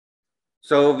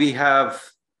 So we have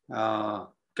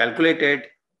calculated,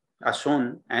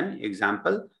 shown an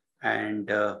example, and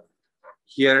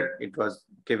here it was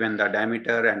given the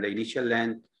diameter and the initial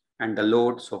length and the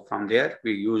load. So from there,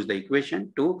 we use the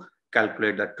equation to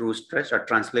calculate the true stress or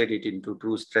translate it into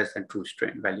true stress and true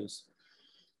strain values.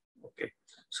 Okay,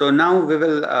 so now we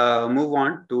will move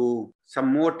on to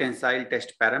some more tensile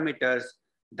test parameters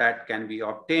that can be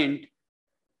obtained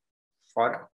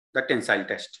for the tensile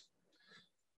test.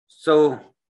 So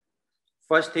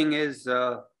first thing is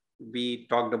we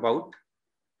talked about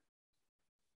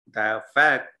the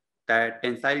fact that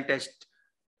tensile test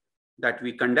that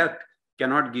we conduct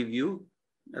cannot give you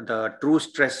the true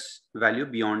stress value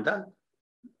beyond the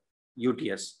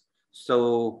UTS.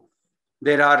 So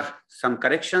there are some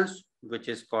corrections, which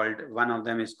is called, one of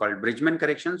them is called Bridgman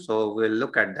correction. So we'll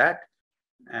look at that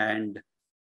and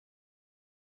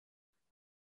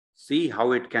see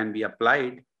how it can be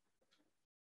applied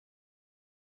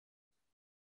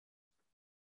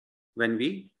when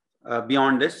we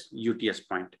beyond this UTS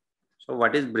point. So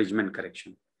what is Bridgman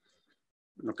correction?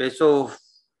 Okay, so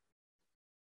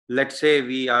let's say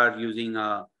we are using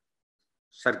a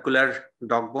circular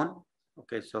dog bone.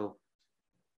 Okay, so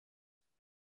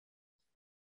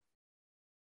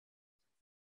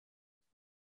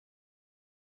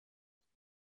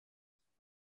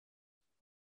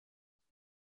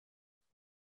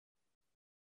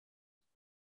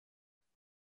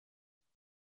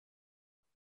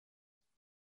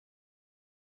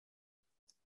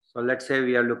let's say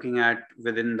we are looking at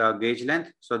within the gauge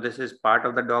length. So this is part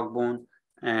of the dog bone,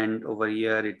 and over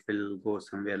here it will go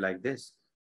somewhere like this.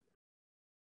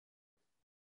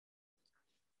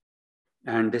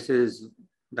 And this is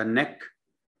the neck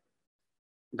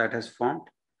that has formed.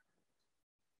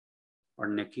 or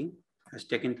necking has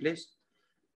taken place.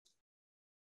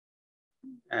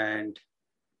 And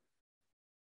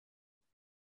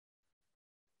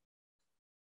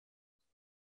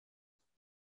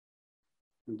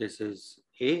this is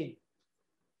A.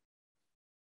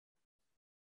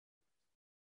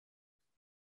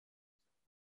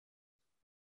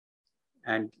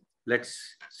 And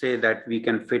let's say that we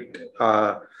can fit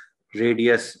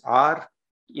radius R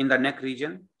in the neck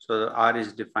region. So R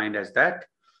is defined as that.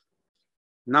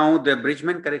 Now the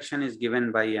Bridgman correction is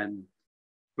given by an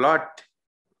plot,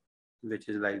 which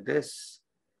is like this.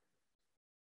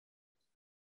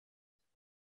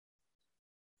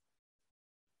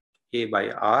 A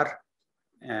by R,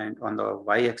 and on the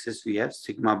y-axis we have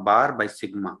sigma bar by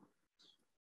sigma.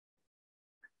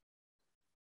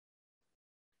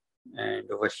 And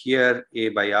over here, A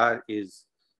by R is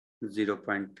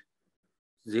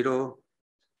 0.0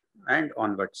 and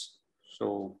onwards.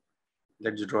 So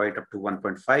let's draw it up to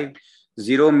 1.5.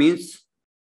 0 means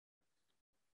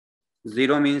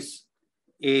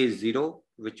A is 0,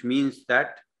 which means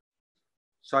that,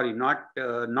 sorry, not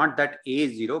that A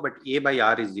is 0, but A by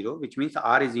R is 0, which means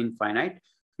R is infinite,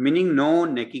 meaning no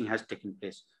necking has taken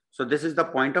place. So this is the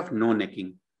point of no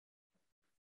necking.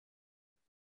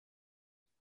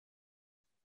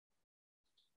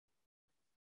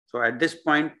 So at this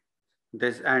point,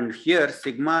 and here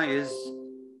sigma is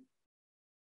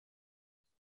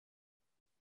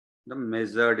the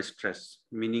measured stress,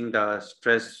 meaning the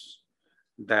stress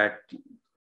that,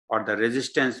 or the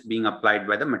resistance being applied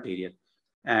by the material.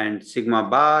 And sigma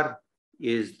bar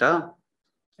is the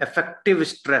effective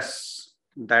stress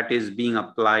that is being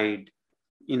applied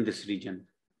in this region.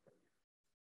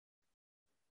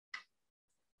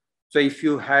 So if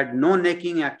you had no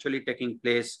necking actually taking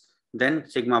place, then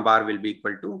sigma bar will be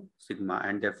equal to sigma,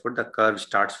 and therefore the curve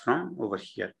starts from over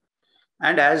here.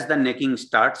 And as the necking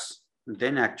starts,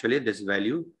 then actually this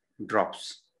value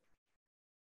drops.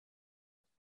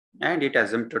 And it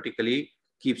asymptotically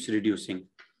keeps reducing.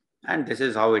 And this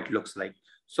is how it looks like.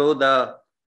 So the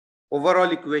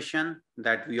overall equation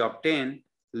that we obtain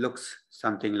looks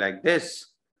something like this.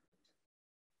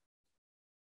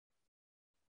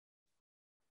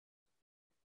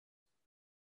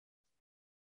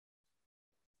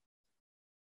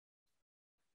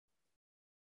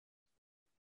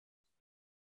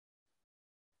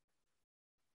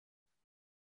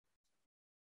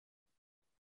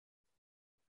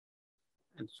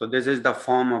 And so this is the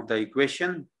form of the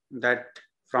equation that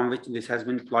from which this has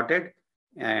been plotted.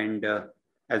 And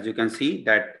as you can see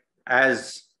that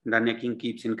as the necking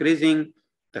keeps increasing,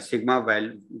 the sigma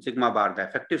bar, the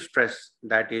effective stress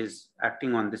that is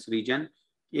acting on this region,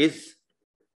 is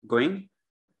going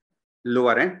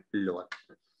lower and lower.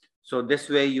 So this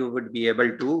way you would be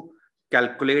able to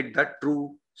calculate the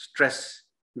true stress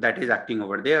that is acting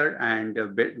over there, and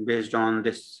based on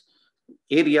this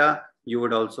area, you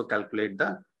would also calculate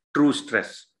the true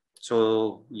stress.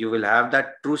 So you will have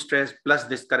that true stress plus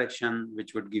this correction,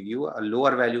 which would give you a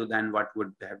lower value than what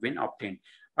would have been obtained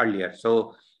earlier.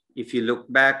 So if you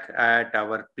look back at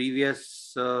our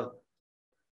previous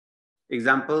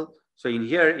example, so in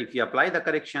here, if you apply the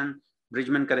correction,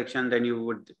 Bridgman correction, then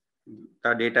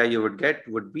the data you would get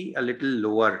would be a little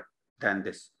lower than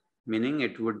this, meaning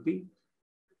it would be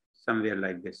somewhere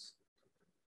like this.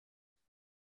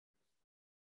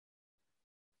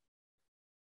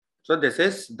 So this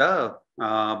is the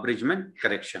Bridgman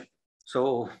correction.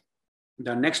 So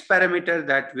the next parameter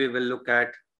that we will look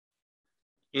at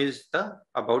is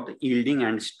about the yielding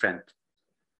and strength.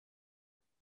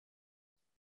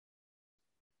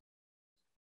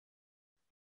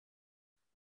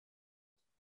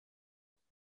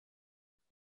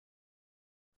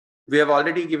 We have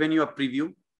already given you a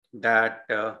preview that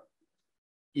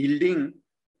yielding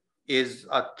is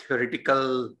a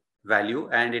theoretical value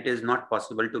and it is not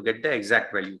possible to get the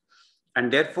exact value.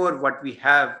 And therefore, what we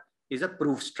have is a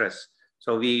proof stress.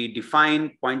 So we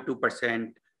define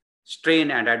 0.2%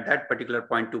 strain, and at that particular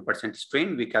 0.2%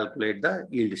 strain, we calculate the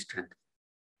yield strength.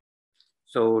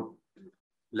 So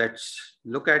let's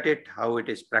look at it, how it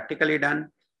is practically done.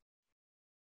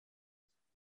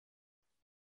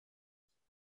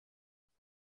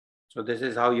 So this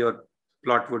is how your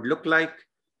plot would look like.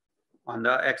 On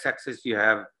the x-axis, you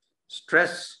have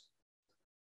stress.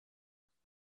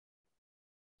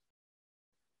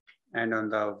 And on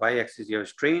the y-axis, you have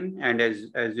strain. And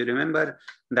as you remember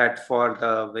that for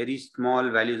the very small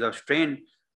values of strain,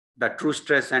 the true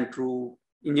stress and true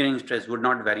engineering stress would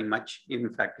not vary much.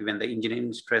 In fact, even the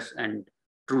engineering stress and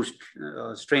true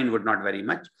strain would not vary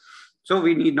much. So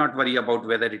we need not worry about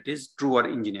whether it is true or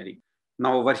engineering.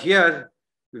 Now over here,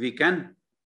 we can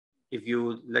if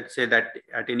you, let's say that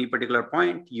at any particular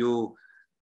point, you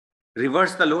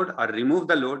reverse the load or remove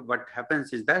the load, what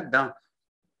happens is that the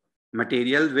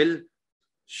material will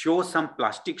show some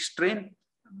plastic strain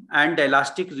and the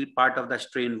elastic part of the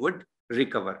strain would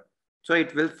recover. So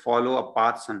it will follow a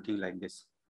path something like this.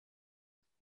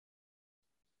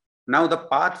 Now the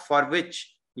path for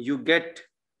which you get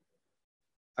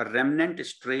a remnant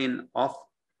strain of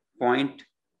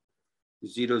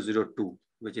 0.002,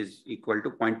 which is equal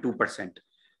to 0.2%.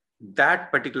 That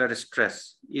particular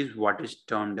stress is what is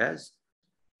termed as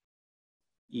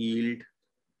yield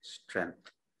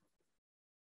strength.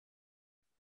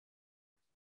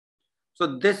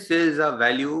 So this is a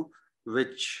value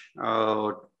which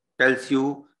tells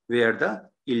you where the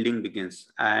yielding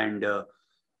begins. And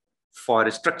for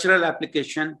a structural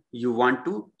application, you want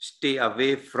to stay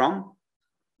away from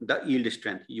the yield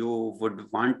strength. You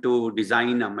would want to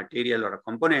design a material or a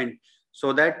component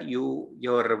so that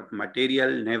your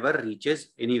material never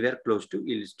reaches anywhere close to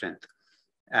yield strength.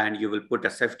 And you will put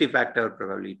a safety factor,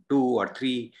 probably 2 or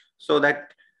 3, so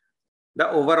that the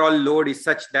overall load is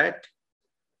such that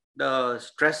the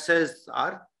stresses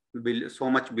are so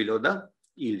much below the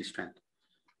yield strength.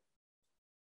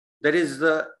 There is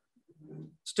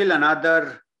still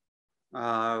another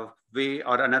way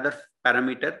or another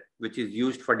parameter which is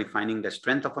used for defining the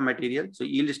strength of a material. So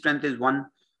yield strength is one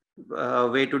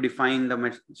way to define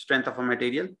the strength of a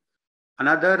material.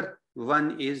 Another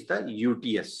one is the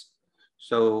UTS.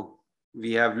 So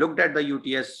we have looked at the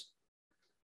UTS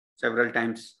several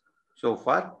times so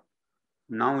far.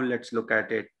 Now let's look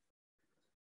at it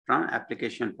from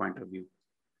application point of view.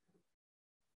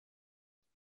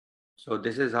 So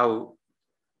this is how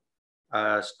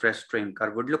a stress strain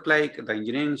curve would look like, the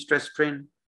engineering stress strain.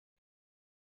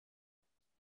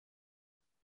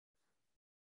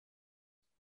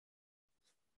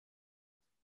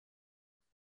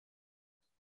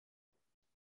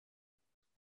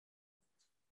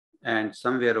 And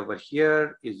somewhere over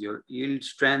here is your yield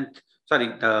strength, sorry,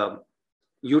 the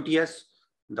UTS,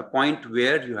 the point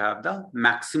where you have the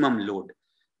maximum load.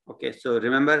 Okay, so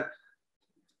remember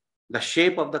the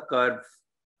shape of the curve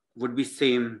would be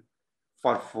same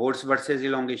for force versus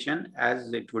elongation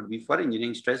as it would be for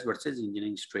engineering stress versus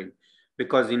engineering strain.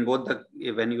 Because in both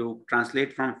when you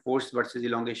translate from force versus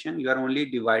elongation, you are only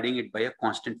dividing it by a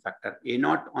constant factor,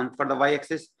 A0 for the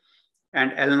y-axis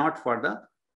and L0 for the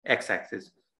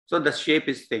x-axis. So the shape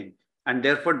is same. And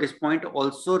therefore, this point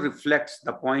also reflects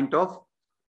the point of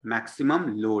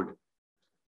maximum load.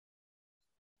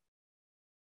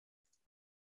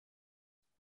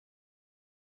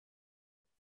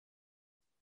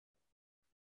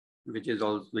 Which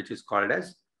is called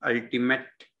as ultimate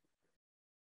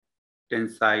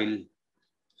tensile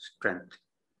strength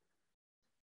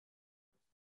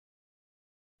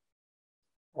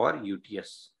or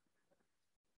UTS.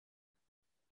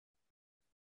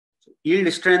 So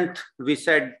yield strength, we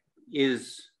said,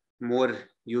 is more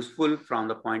useful from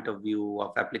the point of view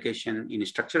of application in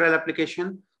structural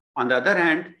application. On the other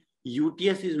hand,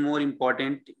 UTS is more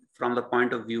important from the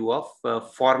point of view of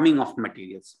forming of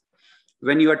materials.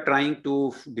 When you are trying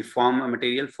to deform a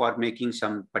material for making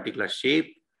some particular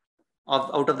shape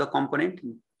out of the component,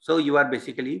 so you are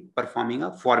basically performing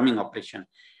a forming operation.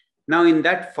 Now in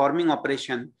that forming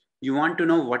operation, you want to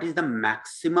know what is the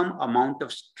maximum amount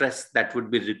of stress that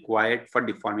would be required for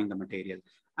deforming the material.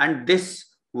 And this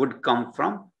would come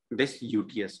from this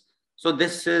UTS. So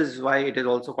this is why it is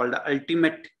also called the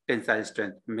ultimate tensile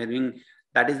strength, meaning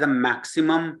that is the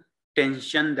maximum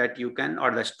tension that you can,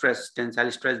 or the stress,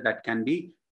 tensile stress that can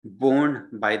be borne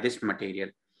by this material.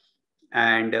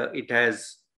 And it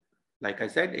has, like I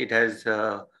said, it has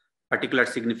particular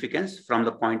significance from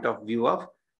the point of view of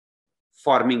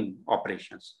forming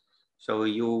operations. So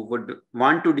you would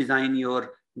want to design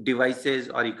your devices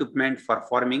or equipment for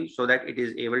forming so that it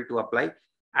is able to apply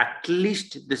at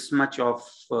least this much of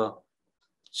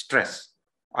stress,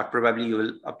 or probably you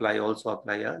will also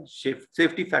apply a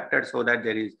safety factor so that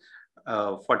there is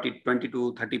 20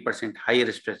 to 30%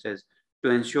 higher stresses to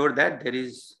ensure that there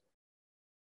is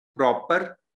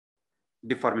proper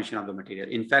deformation of the material.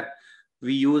 In fact,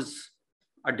 we use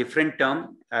a different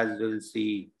term, as we'll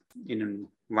see in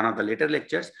one of the later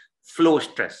lectures, flow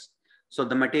stress. So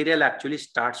the material actually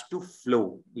starts to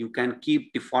flow. You can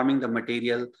keep deforming the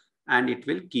material and it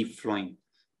will keep flowing.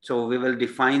 So we will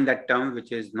define that term,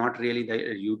 which is not really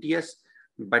the UTS,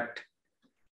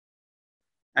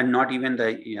 and not even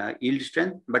the yield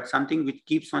strength, but something which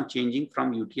keeps on changing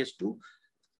from UTS to,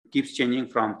 keeps changing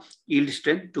from yield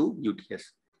strength to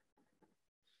UTS.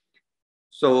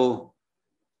 So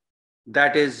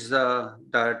that is the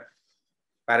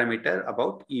parameter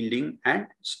about yielding and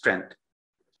strength.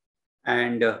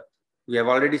 And we have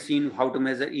already seen how to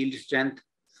measure yield strength.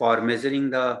 For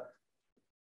measuring the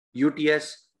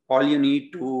UTS, all you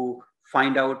need to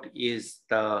find out is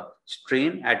the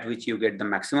strain at which you get the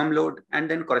maximum load, and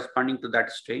then corresponding to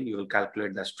that strain, you will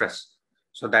calculate the stress.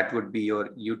 So that would be your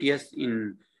UTS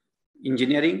in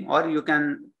engineering, or you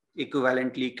can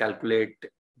equivalently calculate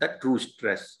the true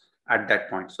stress at that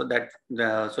point. So that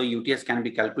so UTS can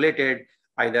be calculated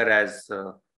either as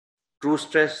true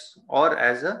stress or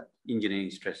as a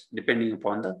engineering stress, depending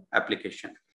upon the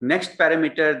application. Next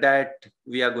parameter that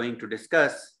we are going to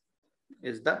discuss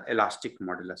is the elastic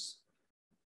modulus.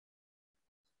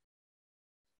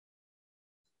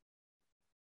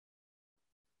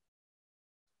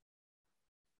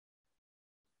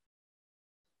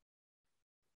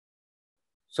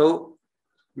 So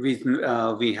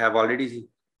we have already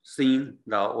seen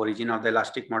the origin of the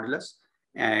elastic modulus,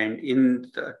 and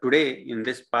today in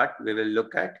this part we will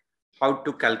look at how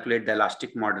to calculate the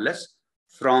elastic modulus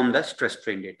from the stress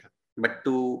strain data. But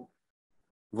to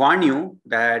warn you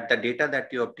that the data that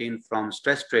you obtain from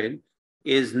stress strain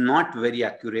is not very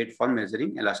accurate for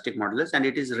measuring elastic modulus, and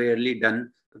it is rarely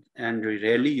done, and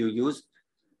rarely you use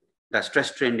the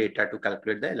stress strain data to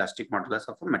calculate the elastic modulus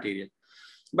of a material.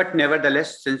 But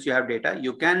nevertheless, since you have data,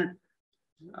 you can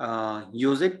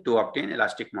use it to obtain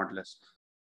elastic modulus.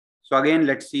 So again,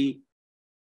 let's see.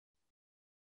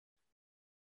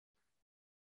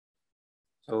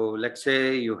 So let's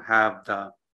say you have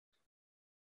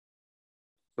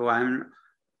so I'm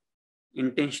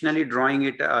intentionally drawing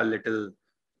it a little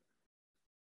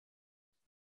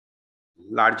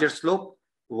larger slope.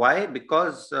 Why?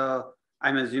 Because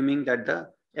I'm assuming that the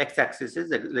x-axis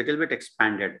is a little bit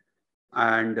expanded,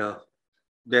 and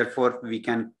therefore we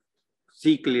can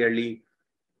see clearly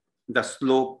the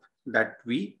slope that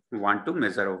we want to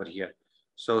measure over here.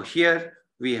 So here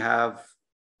we have,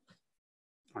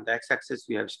 on the x-axis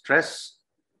we have stress,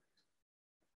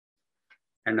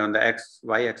 and on the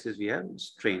y-axis we have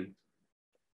strain.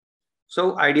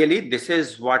 So ideally this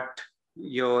is what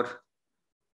the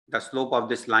slope of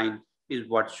this line is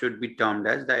what should be termed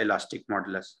as the elastic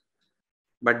modulus.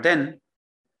 But then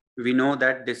we know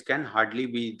that this can hardly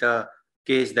be the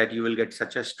case that you will get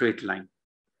such a straight line.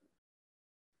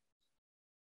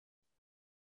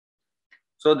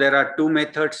 So there are two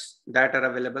methods that are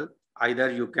available. Either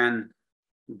you can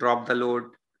drop the load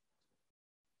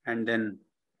and then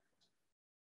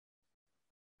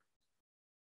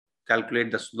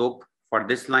calculate the slope for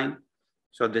this line.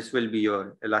 So this will be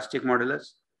your elastic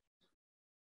modulus.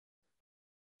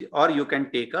 Or you can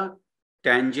take a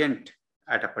tangent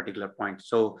at a particular point.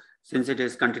 So since it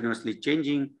is continuously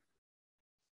changing,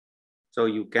 so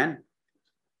you can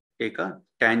take a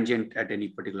tangent at any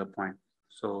particular point.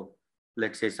 So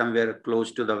let's say somewhere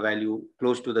close to the value,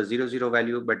 close to the 0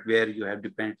 value, but where you have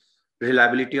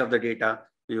reliability of the data,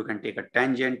 you can take a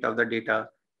tangent of the data,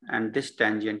 and this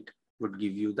tangent would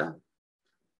give you the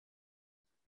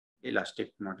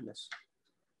elastic modulus.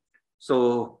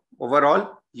 So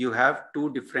overall, you have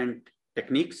two different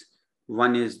techniques.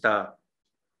 One is the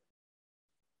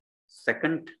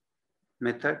second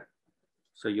method.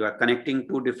 So you are connecting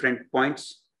two different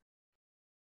points,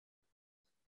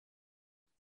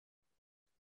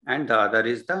 and the other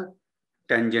is the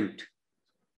tangent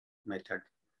method.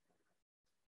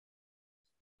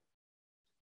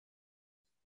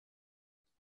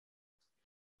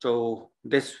 So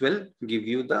this will give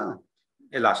you the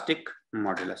elastic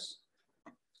modulus.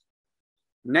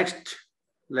 Next,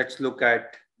 let's look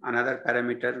at another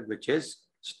parameter, which is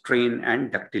strain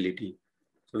and ductility.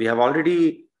 So we have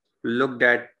already looked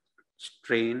at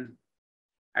strain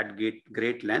at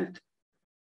great length,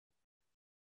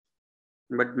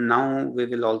 but now we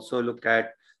will also look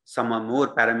at some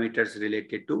more parameters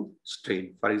related to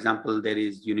strain. For example, there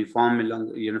is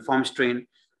uniform strain,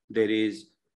 there is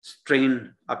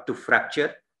strain up to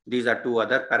fracture. These are two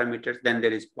other parameters. Then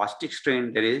there is plastic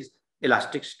strain, there is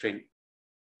elastic strain.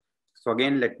 So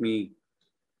again, let me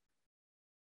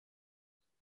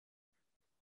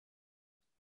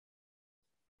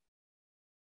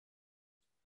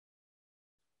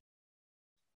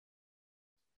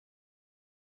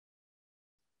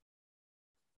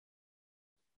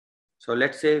so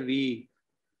let's say we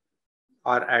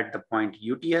are at the point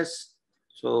UTS.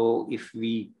 So if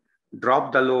we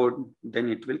drop the load, then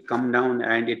it will come down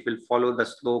and it will follow the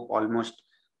slope almost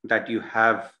that you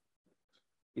have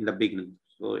in the beginning.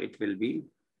 So it will be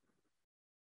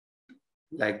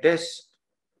like this.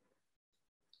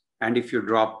 And if you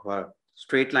drop a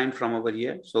straight line from over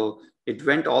here, so it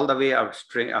went all the way of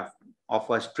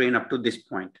a strain up to this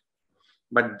point.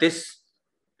 But this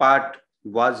part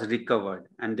was recovered,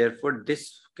 and therefore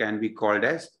this can be called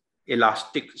as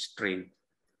elastic strain.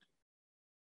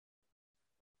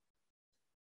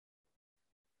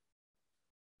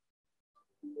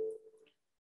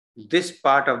 This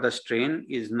part of the strain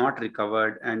is not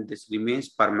recovered and this remains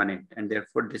permanent, and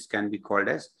therefore this can be called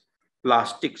as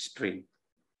plastic strain.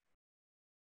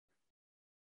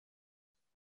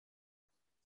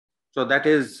 So that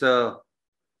is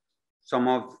some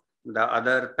of the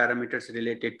other parameters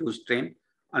related to strain.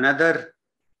 Another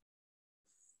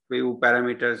few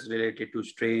parameters related to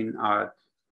strain are,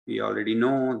 we already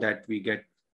know that we get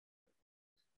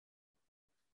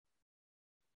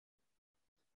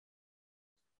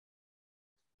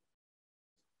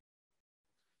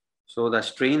so the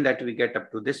strain that we get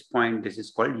up to this point, this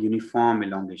is called uniform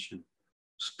elongation,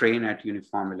 strain at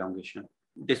uniform elongation.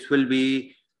 This will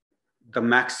be the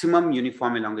maximum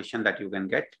uniform elongation that you can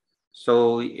get.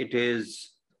 So it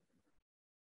is,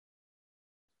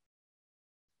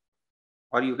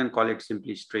 or you can call it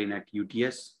simply strain at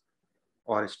UTS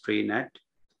or strain at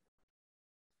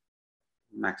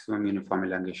maximum uniform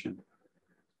elongation.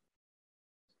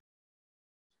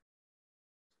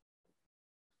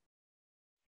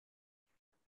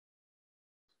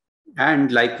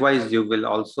 And likewise, you will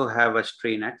also have a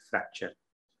strain at fracture.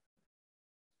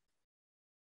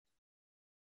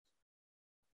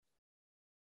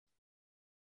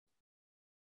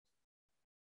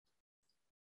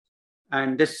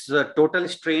 And this total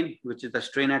strain, which is the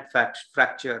strain at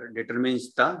fracture,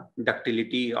 determines the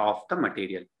ductility of the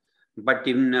material. But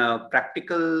in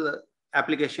practical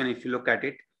application, if you look at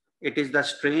it, it is the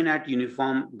strain at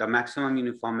uniform, the maximum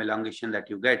uniform elongation that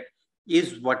you get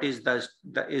is what is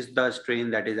the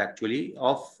strain that is actually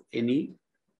of any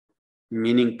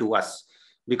meaning to us.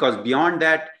 Because beyond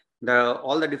that,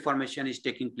 all the deformation is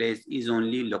taking place is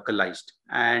only localized,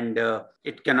 and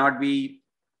it cannot be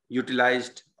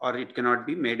utilized or it cannot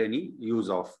be made any use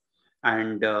of.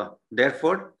 And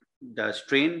therefore, the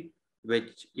strain,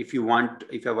 which if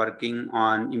you're working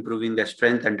on improving the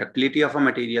strength and ductility of a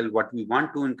material, what we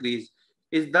want to increase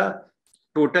is the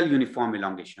total uniform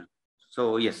elongation.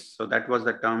 So yes, so that was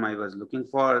the term I was looking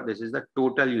for. This is the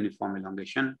total uniform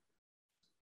elongation.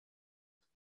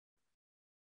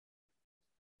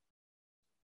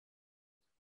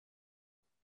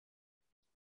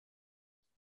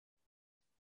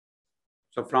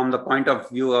 So from the point of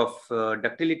view of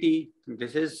ductility,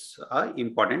 this is an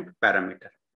important parameter.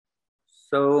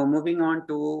 So moving on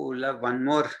to one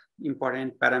more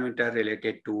important parameter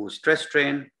related to stress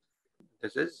strain.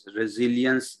 This is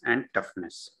resilience and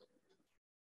toughness.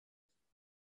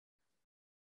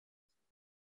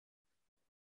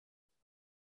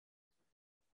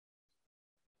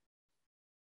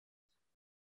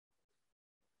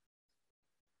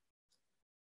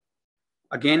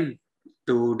 Again,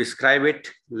 to describe it,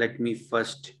 let me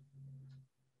first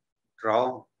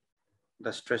draw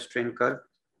the stress strain curve.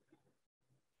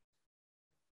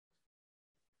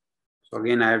 So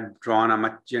again, I have drawn a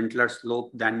much gentler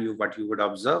slope than what you would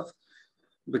observe,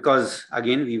 because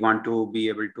again, we want to be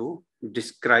able to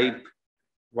describe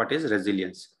what is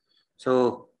resilience.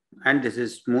 So, and this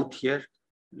is smooth here.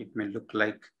 It may look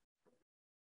like.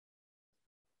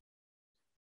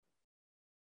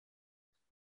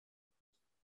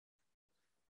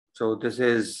 So this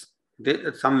is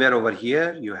somewhere over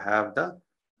here, you have the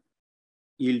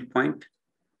yield point.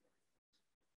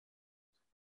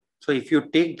 So if you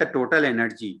take the total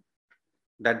energy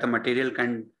that the material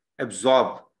can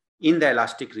absorb in the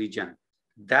elastic region,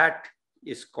 that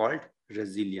is called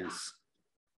resilience.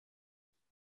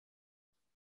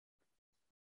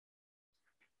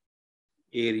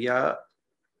 Area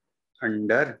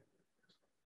under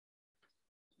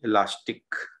elastic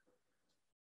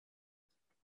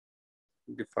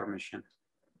deformation.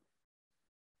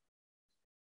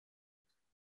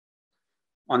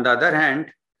 On the other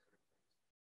hand,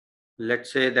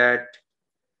 let's say that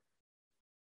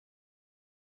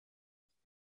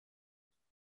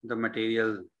the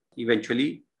material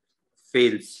eventually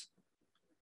fails.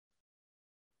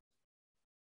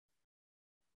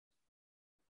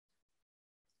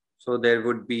 So there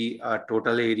would be a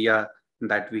total area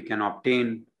that we can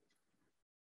obtain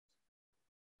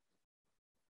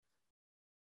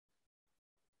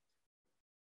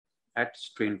at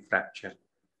strain fracture.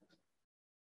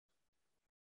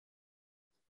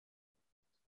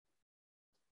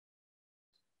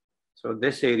 So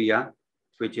this area,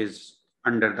 which is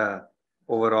under the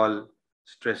overall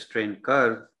stress strain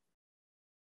curve,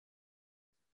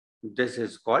 this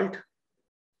is called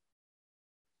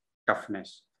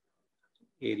toughness,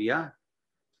 area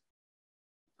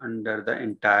under the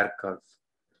entire curve.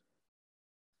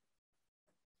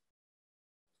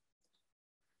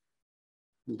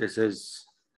 This is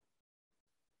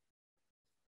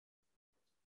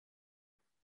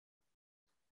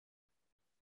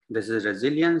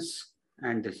resilience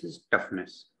and this is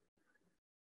toughness.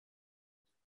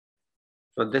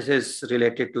 So this is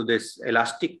related to this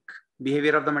elastic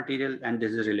behavior of the material, and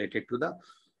this is related to the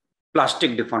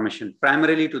plastic deformation,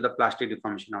 primarily to the plastic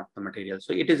deformation of the material.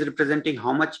 So it is representing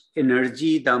how much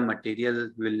energy the material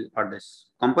will, or this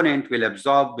component will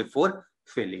absorb before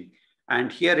failing.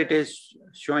 And here it is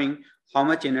showing how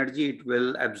much energy it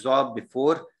will absorb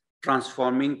before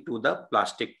transforming to the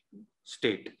plastic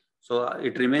state. So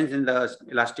it remains in the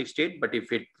elastic state, but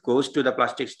if it goes to the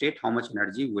plastic state, how much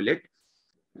energy will it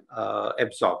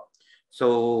absorb?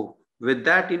 So with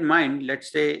that in mind,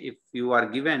 let's say if you are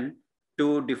given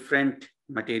two different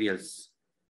materials.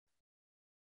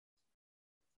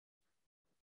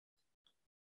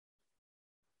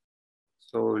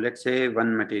 So let's say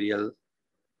one material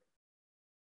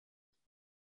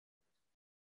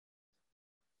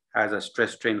has a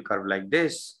stress strain curve like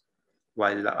this,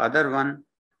 while the other one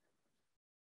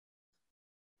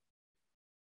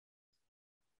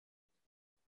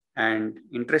and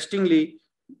interestingly,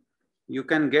 you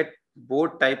can get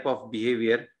both type of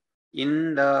behavior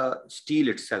in the steel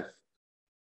itself.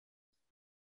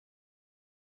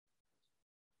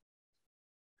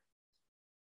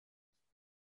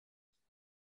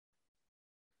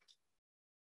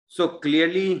 So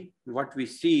clearly what we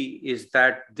see is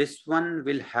that this one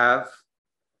will have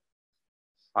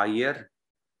higher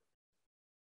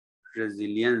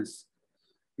resilience,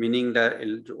 meaning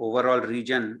the overall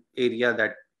region area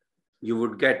that you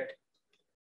would get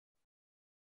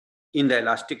in the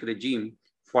elastic regime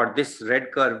for this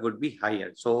red curve would be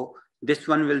higher. So this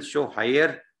one will show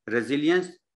higher resilience,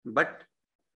 but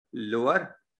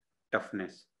lower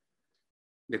toughness,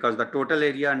 because the total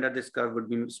area under this curve would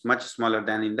be much smaller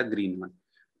than in the green one.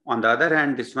 On the other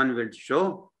hand, this one will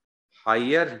show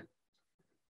higher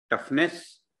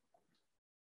toughness,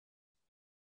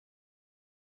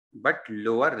 but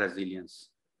lower resilience.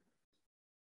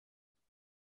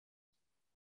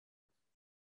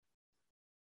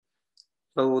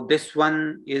 So this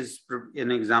one is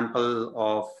an example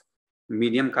of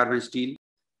medium carbon steel.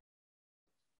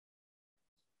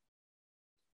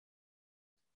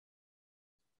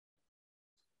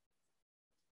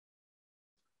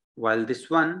 While this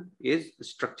one is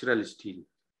structural steel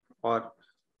or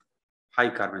high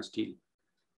carbon steel.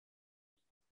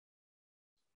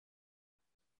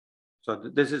 So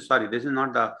this is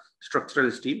not the structural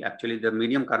steel. Actually, the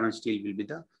medium carbon steel will be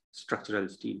the structural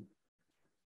steel.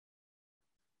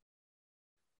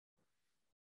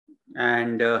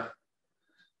 And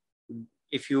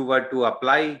if you were to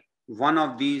apply one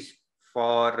of these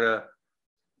for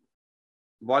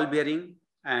ball bearing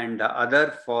and the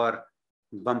other for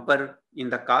bumper in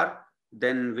the car,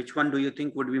 then which one do you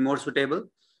think would be more suitable?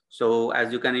 So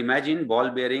as you can imagine, ball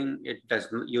bearing,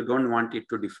 you don't want it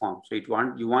to deform. So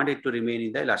you want it to remain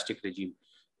in the elastic regime.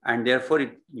 And therefore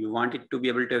you want it to be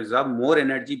able to absorb more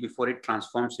energy before it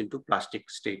transforms into plastic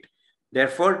state.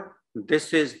 Therefore,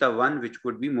 this is the one which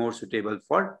would be more suitable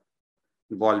for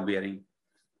ball bearing.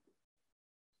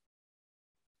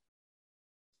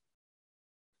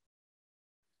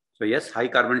 So yes, high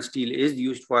carbon steel is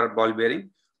used for ball bearing.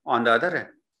 On the other hand,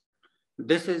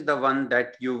 this is the one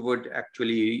that you would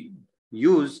actually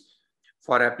use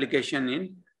for application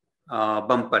in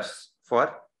bumpers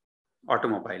for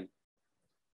automobile.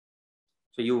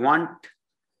 So you want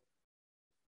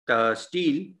the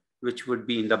steel which would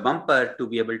be in the bumper to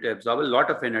be able to absorb a lot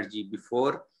of energy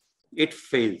before it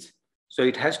fails. So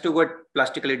it has to get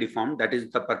plastically deformed. That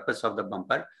is the purpose of the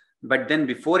bumper. But then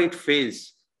before it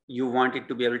fails, you want it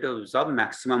to be able to absorb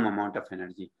maximum amount of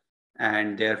energy.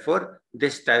 And therefore,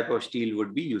 this type of steel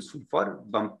would be useful for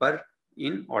bumper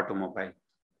in automobile.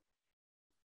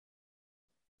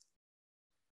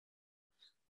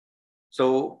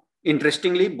 So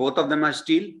interestingly, both of them are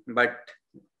steel, but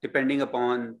depending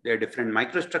upon their different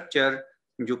microstructure,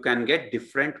 you can get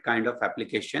different kind of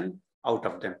application out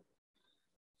of them.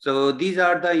 So these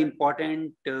are the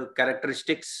important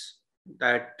characteristics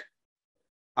that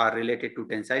are related to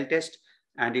tensile test.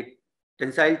 And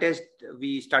tensile test,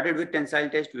 we started with tensile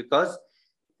test because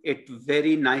it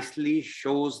very nicely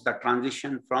shows the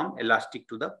transition from elastic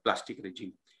to the plastic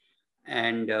regime.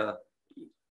 And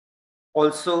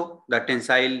also the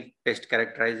tensile test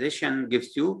characterization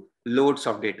gives you loads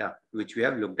of data, which we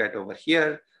have looked at over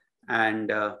here.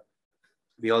 And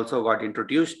we also got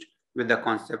introduced with the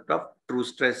concept of true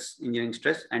stress, engineering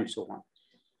stress, and so on.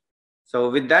 So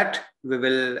with that, we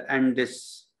will end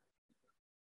this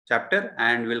chapter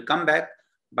and we'll come back.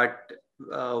 But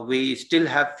we still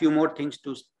have few more things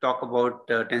to talk about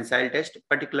tensile test,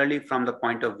 particularly from the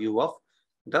point of view of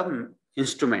the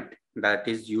instrument that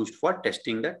is used for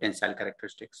testing the tensile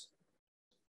characteristics.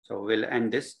 So we'll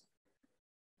end this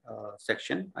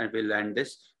section. I will end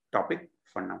this topic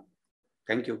for now.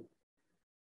 Thank you.